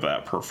part of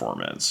that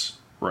performance,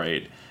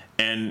 right?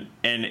 And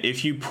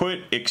if you put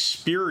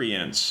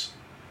experience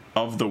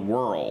of the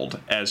world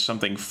as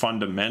something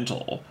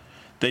fundamental,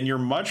 then you're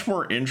much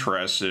more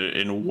interested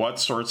in what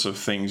sorts of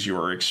things you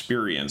are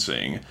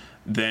experiencing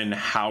than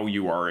how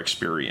you are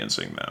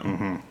experiencing them.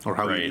 Mm-hmm. Or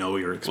how you know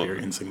you're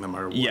experiencing them.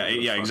 Or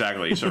yeah,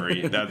 exactly.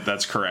 Sorry,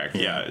 that's correct.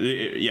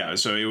 Yeah.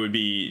 So it would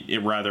be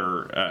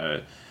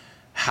rather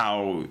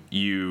how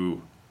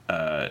you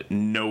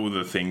know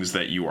the things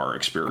that you are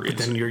experiencing.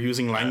 But then you're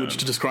using language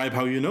to describe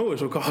how you know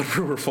it. Oh God,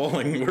 we're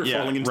falling into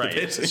the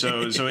pit.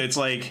 So it's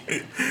like,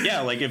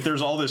 yeah, like if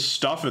there's all this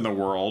stuff in the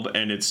world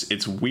and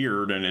it's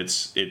weird and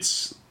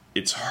it's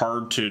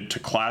hard to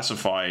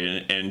classify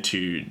and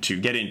to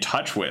get in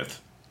touch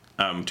with,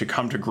 to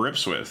come to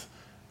grips with,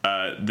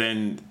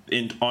 then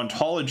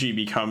ontology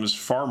becomes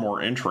far more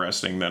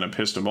interesting than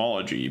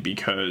epistemology,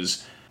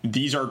 because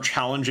these are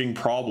challenging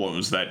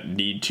problems that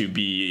need to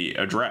be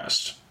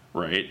addressed,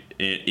 right,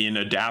 in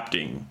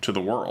adapting to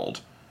the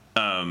world.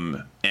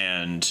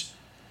 And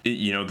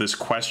you know, this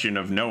question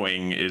of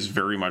knowing is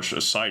very much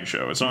a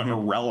sideshow. It's not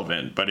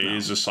irrelevant, but it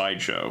is a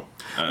sideshow.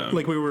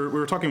 Like we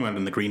were talking about it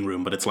in the green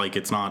room, but it's like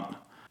it's not.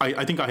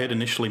 I think I had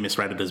initially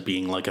misread it as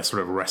being like a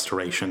sort of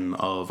restoration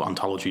of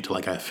ontology to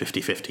like a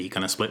 50-50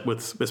 kind of split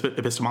with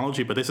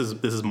epistemology, but this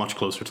is much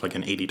closer to like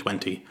an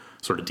 80-20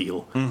 sort of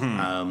deal.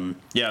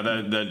 Yeah,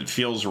 that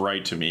feels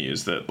right to me,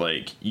 is that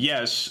like,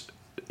 yes,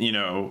 you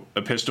know,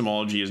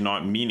 epistemology is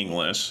not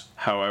meaningless.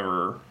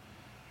 However,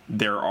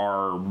 there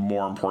are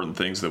more important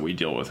things that we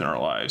deal with in our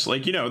lives.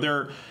 Like, you know,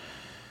 there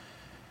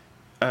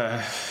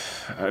are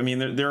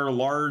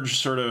large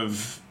sort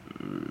of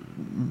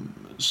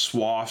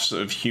swaths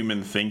of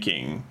human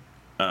thinking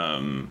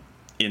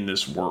in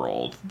this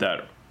world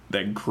that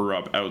grew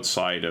up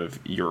outside of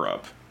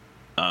Europe,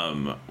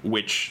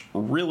 which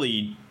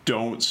really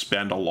don't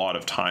spend a lot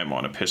of time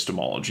on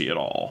epistemology at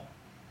all,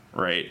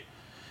 right?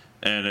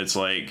 And it's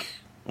like,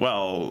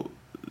 well,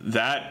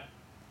 that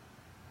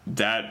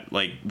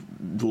like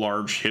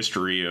large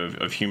history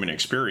of human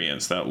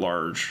experience, that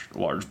large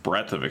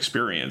breadth of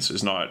experience,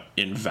 is not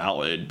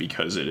invalid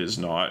because it is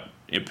not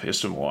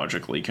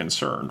epistemologically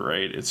concerned,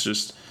 right? It's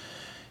just,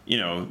 you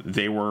know,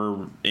 they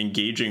were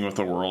engaging with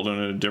the world in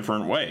a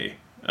different way.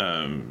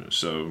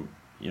 So,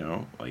 you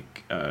know,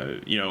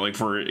 like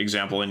for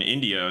example, in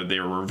India,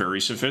 there were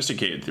very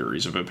sophisticated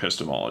theories of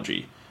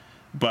epistemology,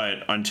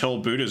 but until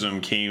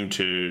Buddhism came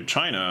to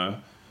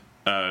China,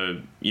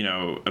 you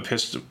know,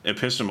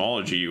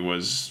 epistemology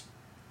was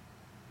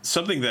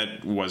something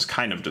that was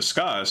kind of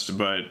discussed,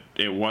 but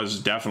it was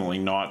definitely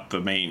not the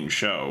main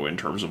show in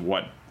terms of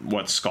what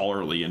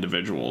scholarly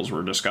individuals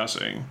were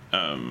discussing.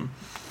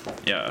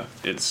 Yeah,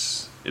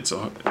 it's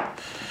a.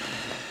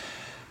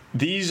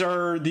 These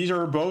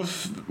are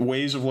both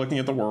ways of looking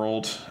at the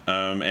world,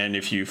 and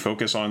if you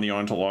focus on the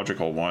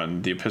ontological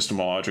one, the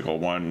epistemological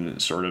one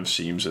sort of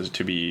seems as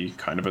to be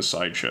kind of a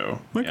sideshow.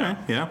 Okay,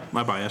 yeah,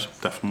 I buy it,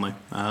 definitely.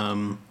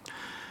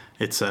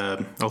 It's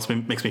also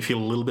makes me feel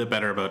a little bit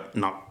better about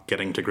not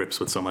getting to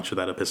grips with so much of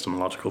that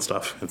epistemological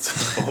stuff.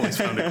 It's I've always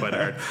found it quite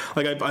hard.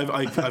 Like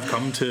I've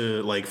come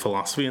to like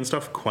philosophy and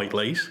stuff quite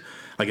late.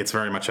 Like it's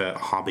very much a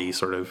hobby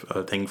sort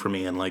of thing for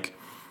me, and like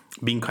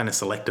being kind of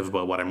selective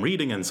about what I'm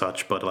reading and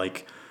such. But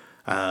like,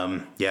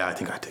 yeah, I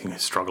think I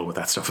struggle with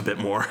that stuff a bit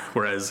more.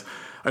 Whereas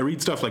I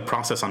read stuff like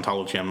process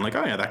ontology, I'm like,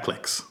 oh yeah, that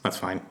clicks. That's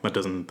fine. That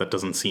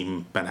doesn't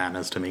seem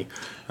bananas to me.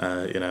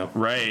 You know.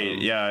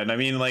 Right. Yeah. And I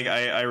mean, like,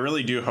 I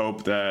really do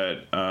hope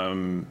that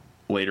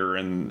later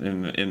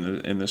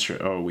in this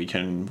show we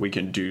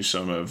can do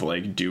some of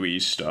like Dewey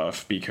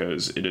stuff,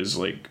 because it is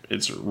like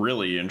it's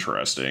really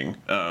interesting.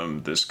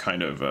 This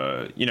kind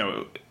of you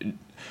know,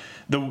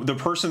 the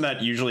person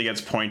that usually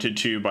gets pointed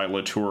to by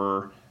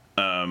Latour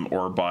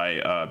or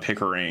by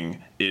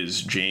Pickering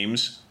is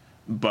James.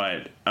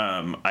 But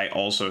I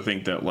also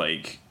think that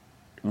like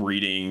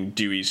reading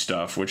Dewey's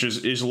stuff, which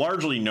is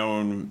largely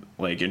known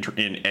like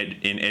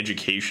in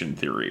education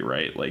theory,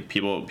 right? Like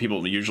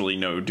people usually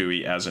know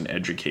Dewey as an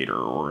educator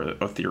or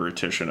a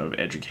theoretician of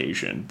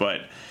education.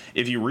 But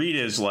if you read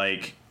his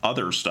like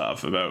other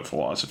stuff about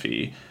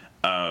philosophy,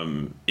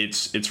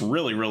 it's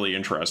really, really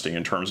interesting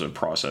in terms of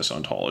process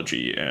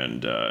ontology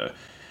and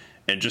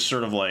just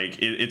sort of like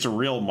it's a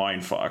real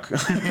mind fuck.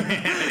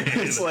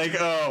 It's like,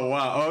 oh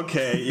wow,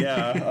 okay,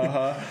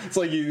 yeah, It's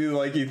like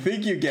you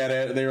think you get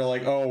it, and they're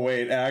like, oh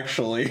wait,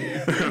 actually,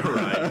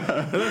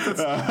 right.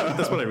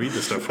 That's what I read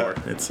this stuff for.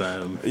 It's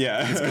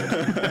yeah, it's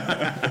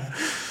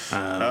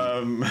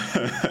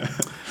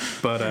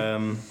but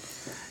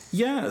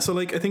yeah. So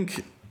like I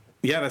think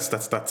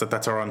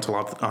that's our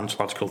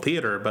ontological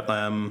theater, but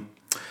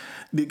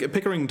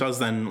Pickering does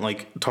then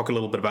like talk a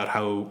little bit about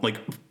how like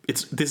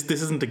this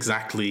isn't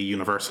exactly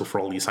universal for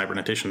all these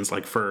cyberneticians.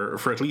 Like for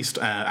at least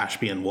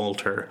Ashby and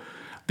Walter,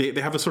 they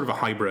have a sort of a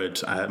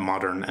hybrid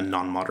modern and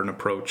non-modern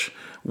approach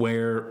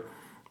where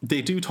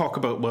they do talk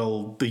about,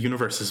 well, the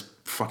universe is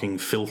fucking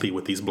filthy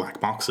with these black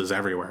boxes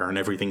everywhere, and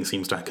everything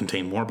seems to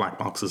contain more black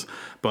boxes.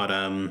 But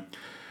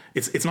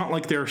it's not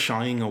like they're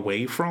shying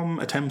away from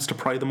attempts to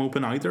pry them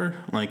open either.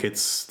 Like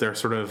they're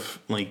sort of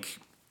like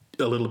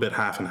a little bit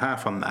half and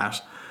half on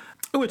that.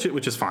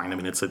 Which is fine. I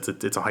mean, it's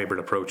a hybrid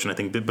approach, and I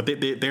think, but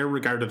they're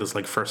regarded as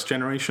like first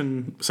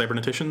generation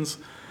cyberneticians,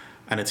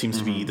 and it seems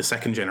to be the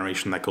second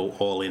generation that go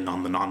all in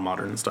on the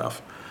non-modern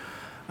stuff.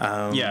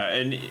 Yeah,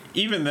 and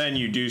even then,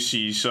 you do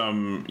see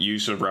some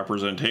use of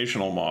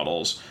representational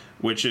models,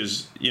 which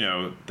is, you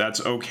know,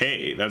 that's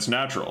okay, that's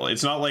natural.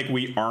 It's not like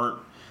we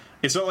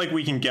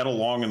can get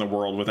along in the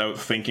world without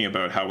thinking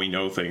about how we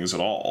know things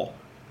at all.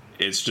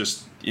 It's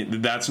just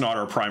that's not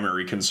our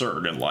primary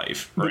concern in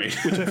life, right?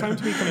 Which I found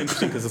to be kind of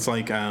interesting, because it's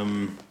like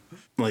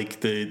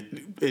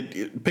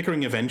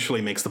Pickering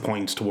eventually makes the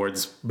point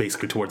towards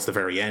the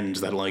very end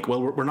that like,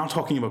 well, we're not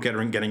talking about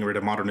getting rid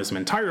of modernism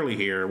entirely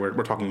here.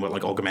 We're talking about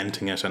like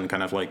augmenting it and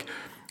kind of like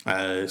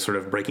sort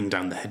of breaking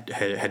down the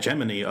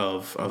hegemony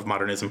of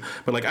modernism.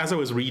 But like as I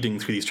was reading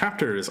through these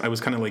chapters, I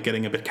was kind of like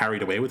getting a bit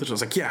carried away with it. I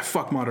was like, yeah,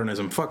 fuck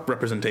modernism, fuck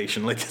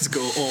representation. Like let's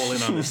go all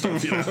in on this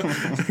stuff, you know?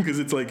 Because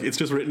it's like it's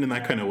just written in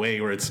that kind of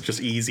way where it's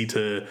just easy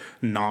to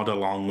nod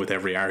along with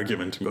every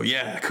argument and go,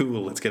 yeah,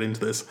 cool, let's get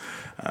into this.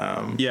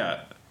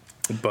 Yeah.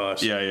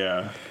 But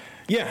yeah,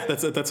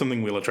 that's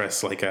something we'll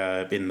address like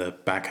in the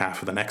back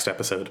half of the next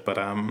episode. But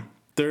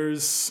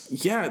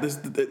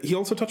he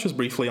also touches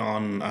briefly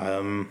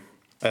on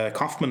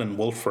Kaufman and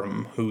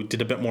Wolfram, who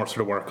did a bit more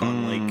sort of work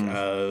on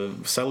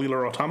like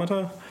cellular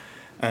automata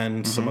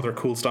and some other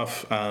cool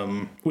stuff,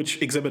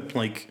 which exhibit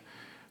like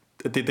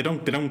they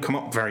don't come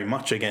up very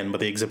much again, but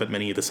they exhibit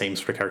many of the same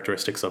sort of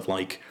characteristics of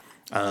like.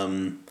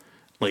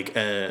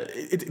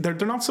 They're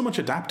not so much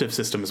adaptive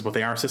systems, but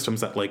they are systems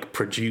that like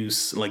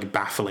produce like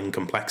baffling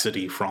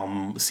complexity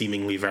from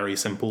seemingly very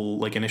simple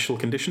like initial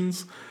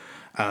conditions,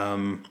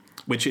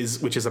 which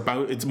is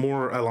about, it's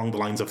more along the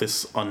lines of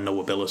this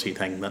unknowability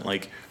thing that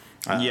like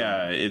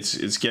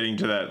it's getting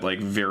to that like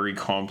very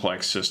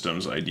complex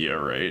systems idea,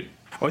 right?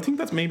 I think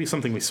that's maybe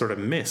something we sort of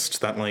missed,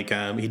 that like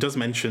he does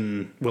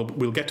mention, well,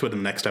 we'll get to it in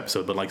the next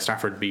episode, but like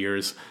Stafford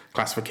Beer's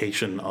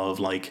classification of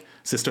like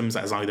systems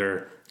as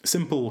either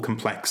simple,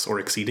 complex, or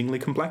exceedingly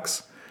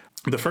complex.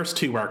 The first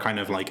two are kind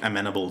of like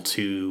amenable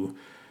to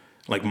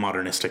like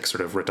modernistic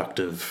sort of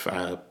reductive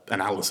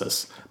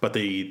analysis, but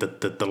the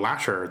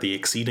latter, the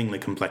exceedingly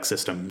complex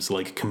systems,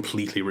 like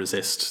completely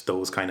resist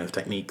those kind of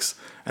techniques,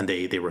 and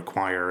they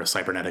require a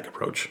cybernetic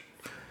approach.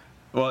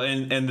 Well,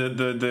 and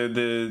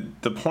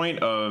the point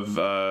of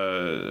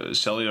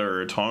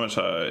cellular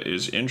automata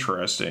is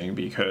interesting,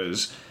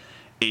 because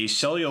a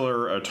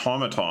cellular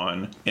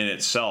automaton in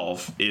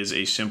itself is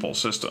a simple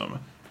system.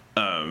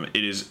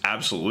 it is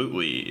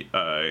absolutely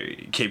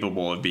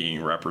capable of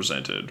being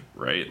represented,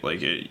 right?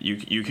 Like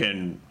you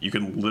can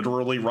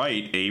literally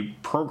write a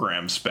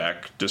program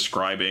spec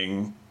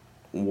describing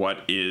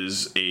what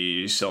is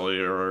a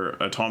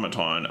cellular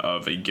automaton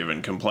of a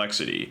given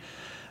complexity.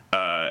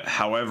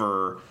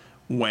 However,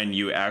 when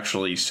you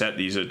actually set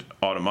these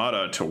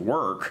automata to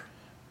work,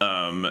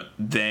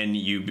 then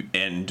you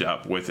end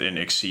up with an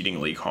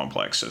exceedingly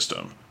complex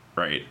system,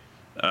 right?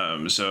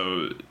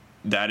 So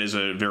that is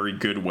a very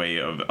good way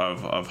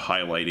of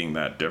highlighting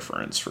that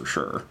difference for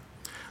sure.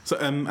 So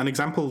an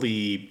example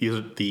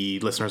the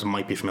listeners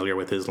might be familiar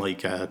with is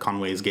like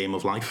Conway's Game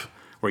of Life,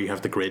 where you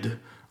have the grid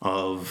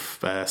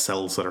of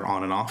cells that are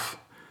on and off,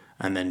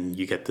 and then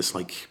you get this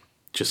like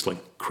just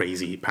like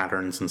crazy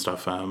patterns and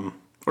stuff.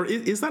 Or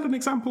is that an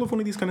example of one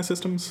of these kind of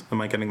systems?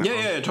 Am I getting that wrong?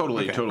 Yeah,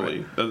 totally, Okay,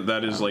 totally. right.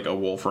 That is like a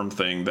Wolfram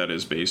thing that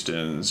is based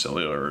in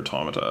cellular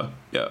automata.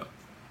 Yeah.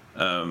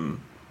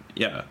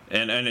 Yeah,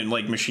 and in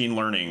like machine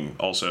learning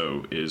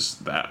also is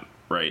that,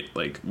 right?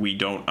 Like we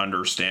don't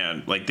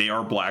understand, like they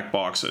are black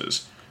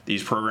boxes.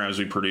 These programs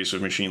we produce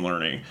with machine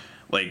learning,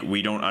 like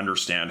we don't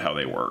understand how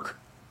they work,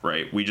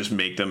 right? We just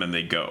make them and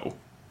they go.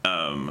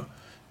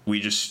 We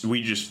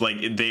just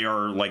like they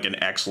are like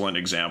an excellent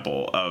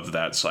example of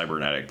that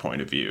cybernetic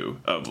point of view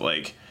of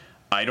like,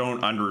 I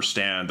don't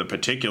understand the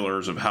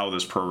particulars of how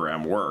this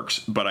program works,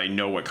 but I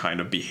know what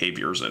kind of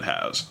behaviors it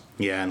has.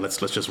 Yeah, and let's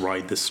just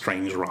ride this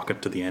strange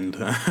rocket to the end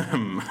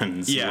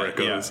and see where it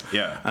goes.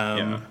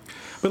 Yeah.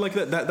 But like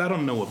that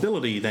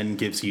unknowability then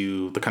gives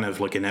you the kind of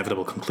like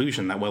inevitable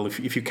conclusion that, well,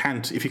 if you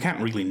can't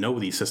really know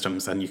these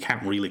systems, then you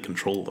can't really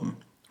control them,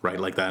 right?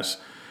 Like that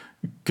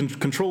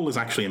control is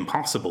actually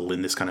impossible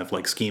in this kind of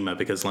like schema,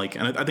 because like,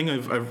 and I think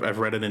I've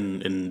read it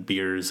in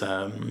Beer's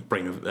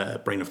Brain of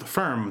the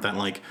Firm that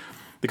like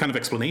the kind of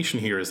explanation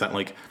here is that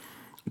like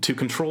to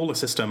control a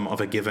system of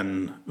a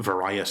given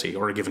variety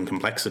or a given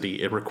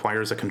complexity, it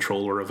requires a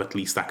controller of at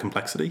least that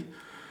complexity.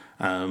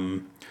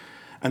 And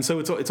so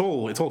it's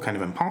all kind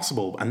of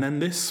impossible. And then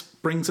this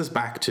brings us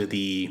back to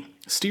the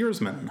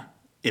steersman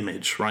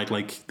image, right?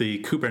 Like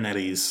the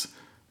Kubernetes,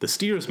 the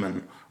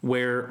steersman,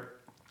 where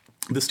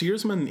the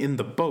steersman in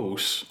the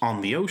boat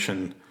on the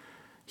ocean,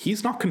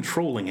 he's not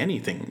controlling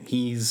anything.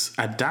 He's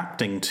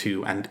adapting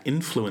to and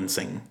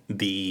influencing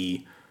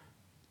the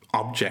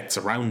objects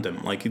around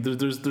him. Like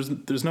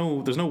there's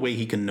no way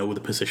he can know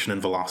the position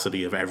and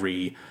velocity of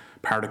every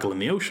particle in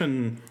the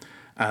ocean.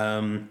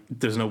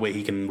 There's no way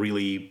he can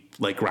really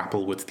like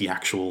grapple with the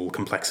actual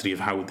complexity of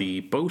how the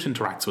boat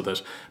interacts with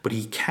it, but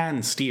he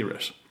can steer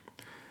it.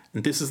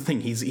 And this is the thing,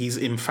 he's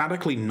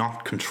emphatically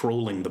not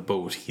controlling the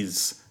boat,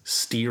 he's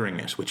steering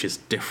it, which is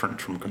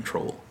different from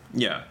control.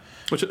 Yeah.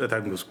 Which I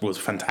think was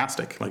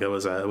fantastic. Like it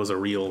was a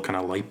real kind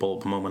of light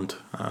bulb moment.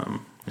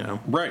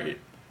 Right.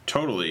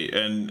 Totally.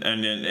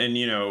 And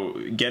you know,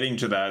 getting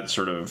to that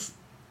sort of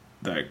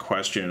that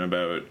question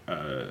about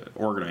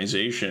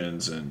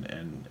organizations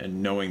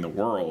and knowing the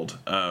world,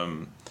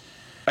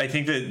 I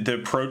think that the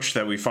approach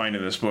that we find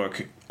in this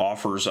book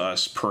offers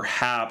us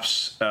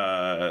perhaps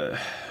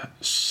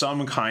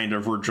some kind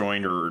of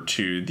rejoinder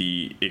to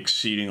the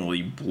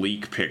exceedingly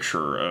bleak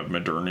picture of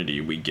modernity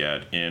we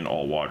get in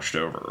All Watched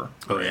Over.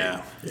 Oh, right?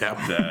 Yeah.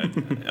 That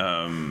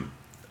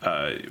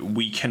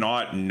we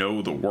cannot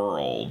know the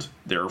world,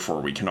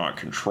 therefore we cannot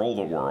control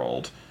the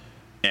world.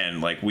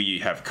 And like we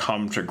have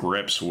come to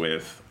grips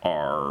with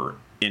our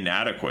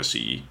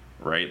inadequacy,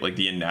 right? Like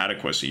the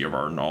inadequacy of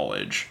our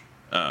knowledge.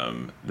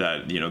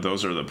 That, you know,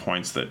 those are the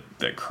points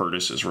that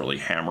Curtis is really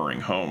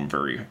hammering home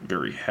very,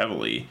 very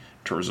heavily in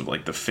terms of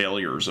like the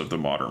failures of the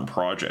modern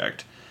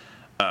project.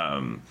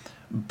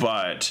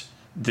 But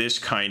this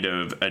kind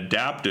of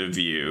adaptive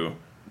view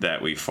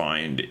that we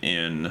find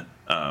in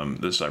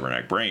the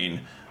cybernetic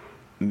brain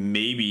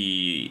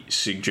maybe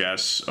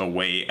suggests a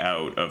way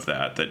out of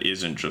that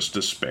isn't just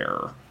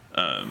despair.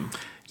 That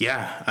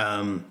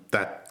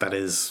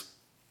is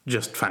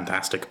just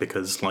fantastic,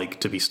 because like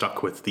to be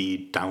stuck with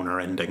the downer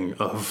ending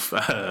of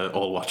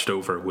All Watched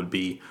Over would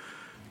be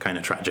kind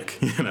of tragic,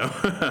 you know.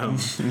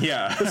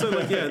 So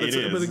like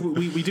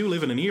we do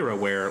live in an era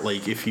where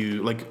like if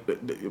you like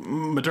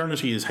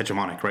modernity is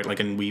hegemonic, right? Like,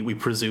 and we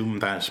presume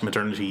that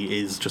modernity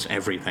is just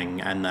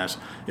everything, and that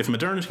if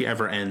modernity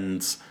ever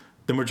ends,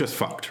 then we're just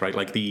fucked, right?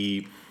 Like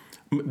the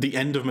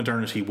end of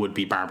modernity would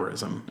be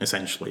barbarism,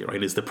 essentially,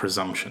 right? Is the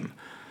presumption.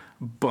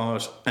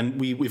 And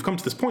we've come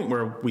to this point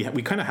where we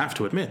kind of have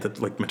to admit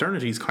that like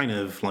modernity's kind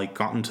of like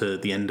gotten to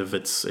the end of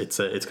its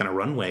kind of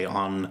runway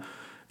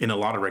in a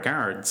lot of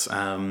regards.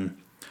 And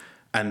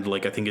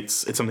like I think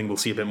it's something we'll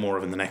see a bit more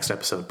of in the next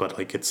episode. But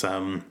like it's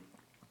come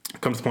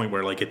to the point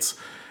where like its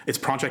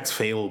projects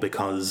fail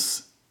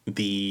because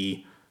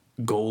the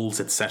goals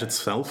it set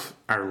itself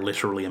are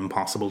literally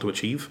impossible to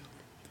achieve.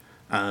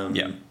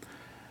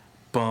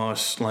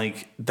 But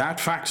like that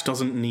fact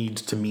doesn't need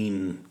to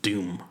mean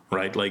doom,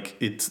 right? Like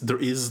there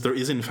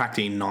is in fact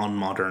a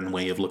non-modern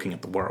way of looking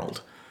at the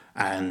world,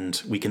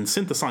 and we can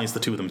synthesize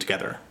the two of them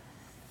together.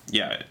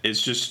 Yeah,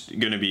 it's just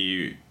going to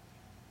be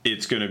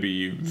it's going to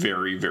be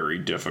very, very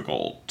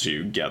difficult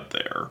to get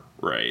there,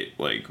 right?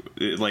 Like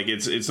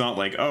it's not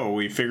like, oh,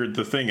 we figured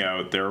the thing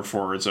out,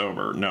 therefore it's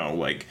over. No,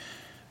 like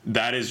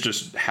that is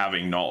just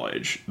having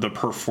knowledge. The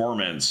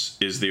performance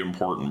is the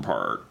important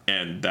part,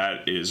 and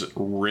that is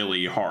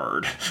really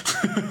hard.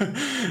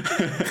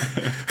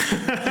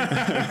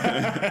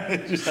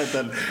 Just had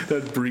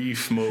that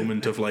brief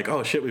moment of like,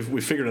 oh shit,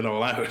 we've figured it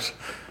all out.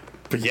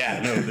 But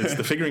yeah, no,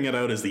 the figuring it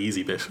out is the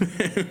easy bit.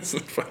 It's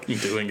fucking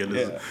doing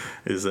it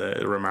is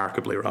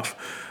remarkably rough.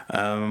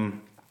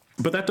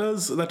 But that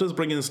does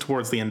bring us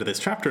towards the end of this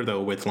chapter,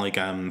 though, with like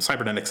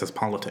cybernetics as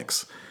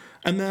politics,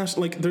 and that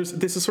like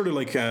this is sort of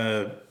like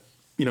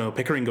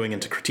Pickering going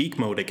into critique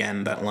mode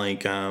again. That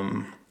like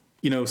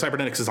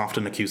cybernetics is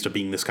often accused of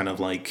being this kind of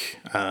like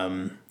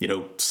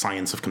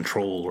science of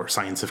control or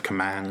science of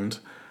command,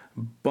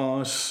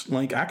 but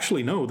like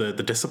actually no, the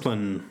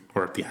discipline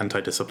or the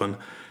anti-discipline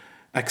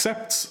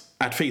accepts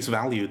at face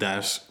value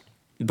that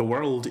the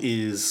world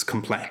is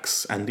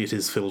complex and it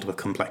is filled with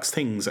complex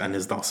things and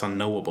is thus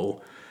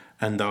unknowable,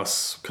 and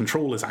thus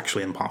control is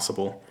actually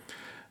impossible.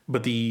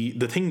 But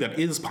the thing that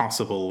is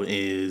possible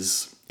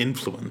is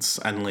influence,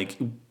 and like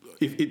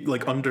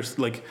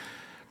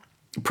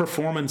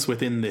performance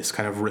within this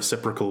kind of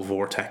reciprocal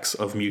vortex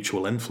of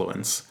mutual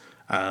influence.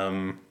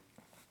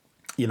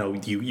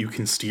 You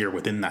can steer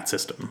within that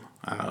system,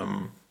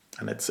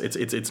 and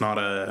it's not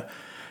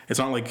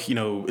like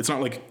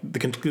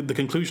the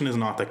conclusion is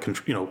not that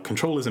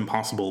control is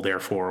impossible,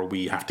 therefore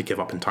we have to give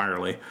up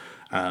entirely,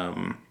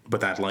 but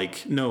that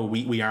like no,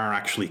 we are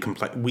actually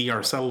complex. We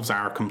ourselves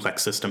are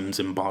complex systems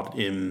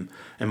embodied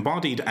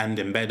and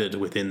embedded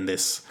within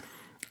this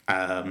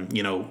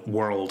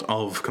world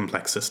of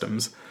complex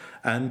systems,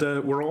 and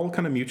we're all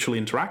kind of mutually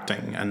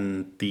interacting,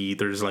 and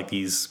there's like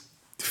these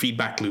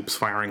feedback loops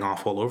firing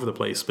off all over the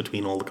place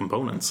between all the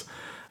components,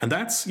 and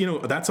that's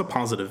a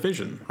positive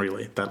vision,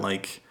 really, that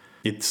like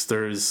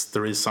there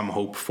is some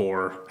hope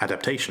for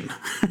adaptation,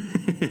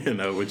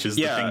 which is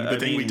the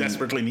thing we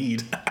desperately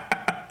need.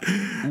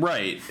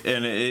 Right.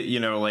 And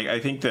I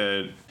think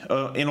that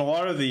in a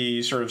lot of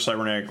the sort of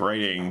cybernetic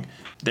writing,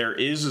 there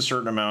is a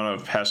certain amount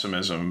of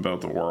pessimism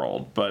about the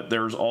world, but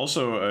there's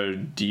also a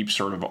deep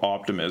sort of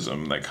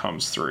optimism that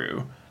comes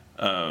through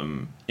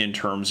in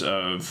terms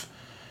of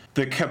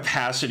the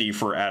capacity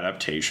for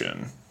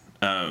adaptation.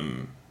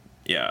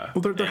 Yeah.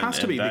 Well, there has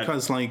to be,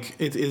 because like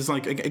it is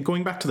like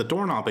going back to the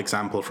doorknob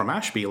example from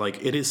Ashby,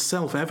 like it is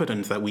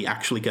self-evident that we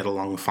actually get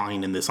along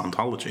fine in this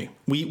ontology.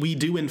 We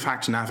do in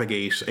fact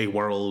navigate a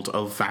world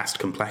of vast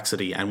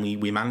complexity, and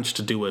we manage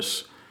to do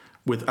it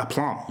with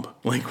aplomb.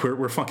 Like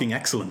we're fucking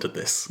excellent at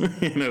this,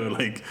 and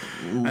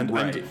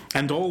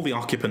all the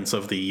occupants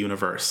of the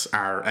universe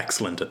are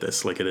excellent at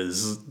this. Like it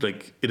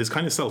is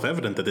kind of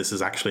self-evident that this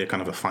is actually a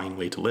kind of a fine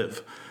way to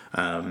live,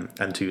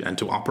 and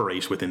to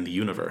operate within the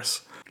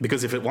universe.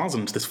 Because if it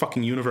wasn't, this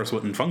fucking universe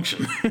wouldn't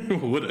function,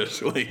 would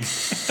it? Like,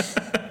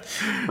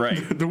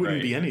 right? There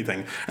wouldn't be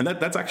anything. And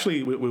that's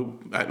actually,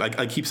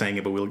 I keep saying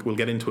it, but we'll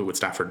get into it with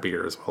Stafford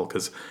Beer as well,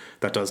 because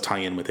that does tie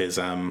in with his,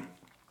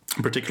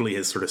 particularly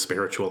his sort of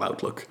spiritual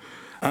outlook.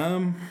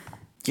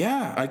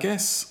 Yeah, I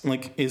guess,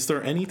 like, is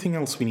there anything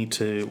else we need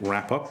to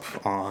wrap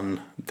up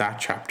on that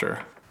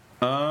chapter?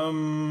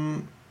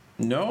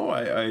 No,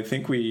 I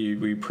think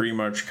we pretty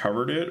much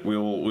covered it.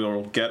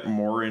 We'll get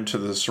more into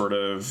the sort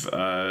of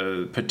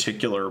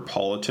particular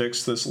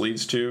politics this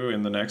leads to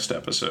in the next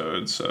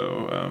episode.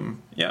 So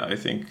I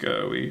think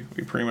we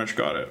pretty much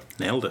got it.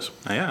 Nailed it.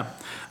 Yeah.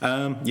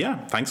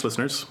 Thanks,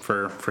 listeners,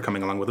 for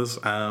coming along with us.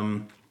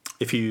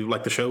 If you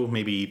like the show,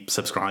 maybe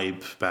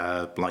subscribe,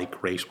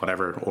 rate,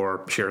 whatever,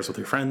 or share us with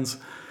your friends.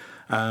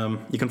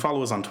 You can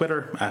follow us on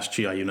Twitter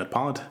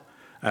 @GIUnitPod.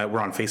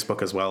 We're on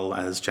Facebook as well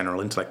as General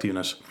Intellect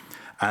Unit.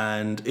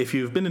 And if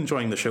you've been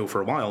enjoying the show for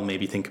a while,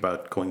 maybe think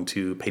about going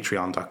to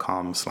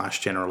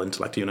patreon.com/General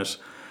Intellect Unit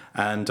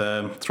and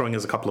throwing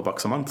us a couple of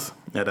bucks a month.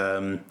 It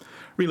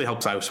really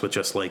helps out with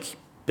just like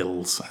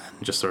bills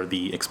and just sort of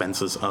the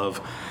expenses of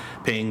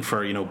paying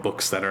for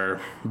books that are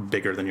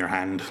bigger than your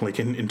hand, like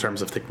in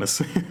terms of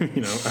thickness.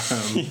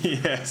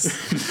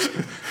 Yes.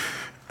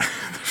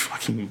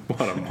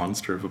 What a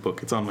monster of a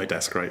book. It's on my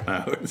desk right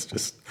now.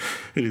 It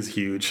is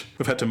huge.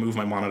 I've had to move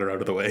my monitor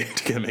out of the way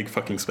to make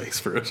fucking space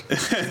for it.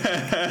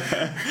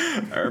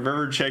 I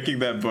remember checking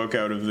that book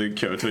out of the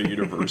Kyoto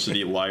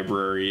University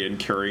library and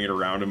carrying it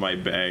around in my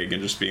bag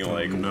and just being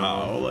like,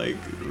 wow, like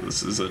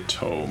this is a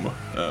tome.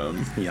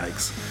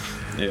 Yikes.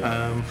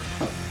 Yeah.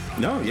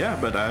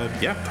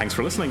 Thanks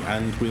for listening,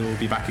 and we'll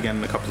be back again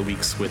in a couple of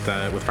weeks with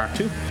part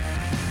 2.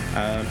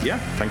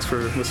 Thanks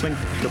for listening.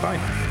 Goodbye.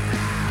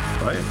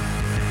 Bye.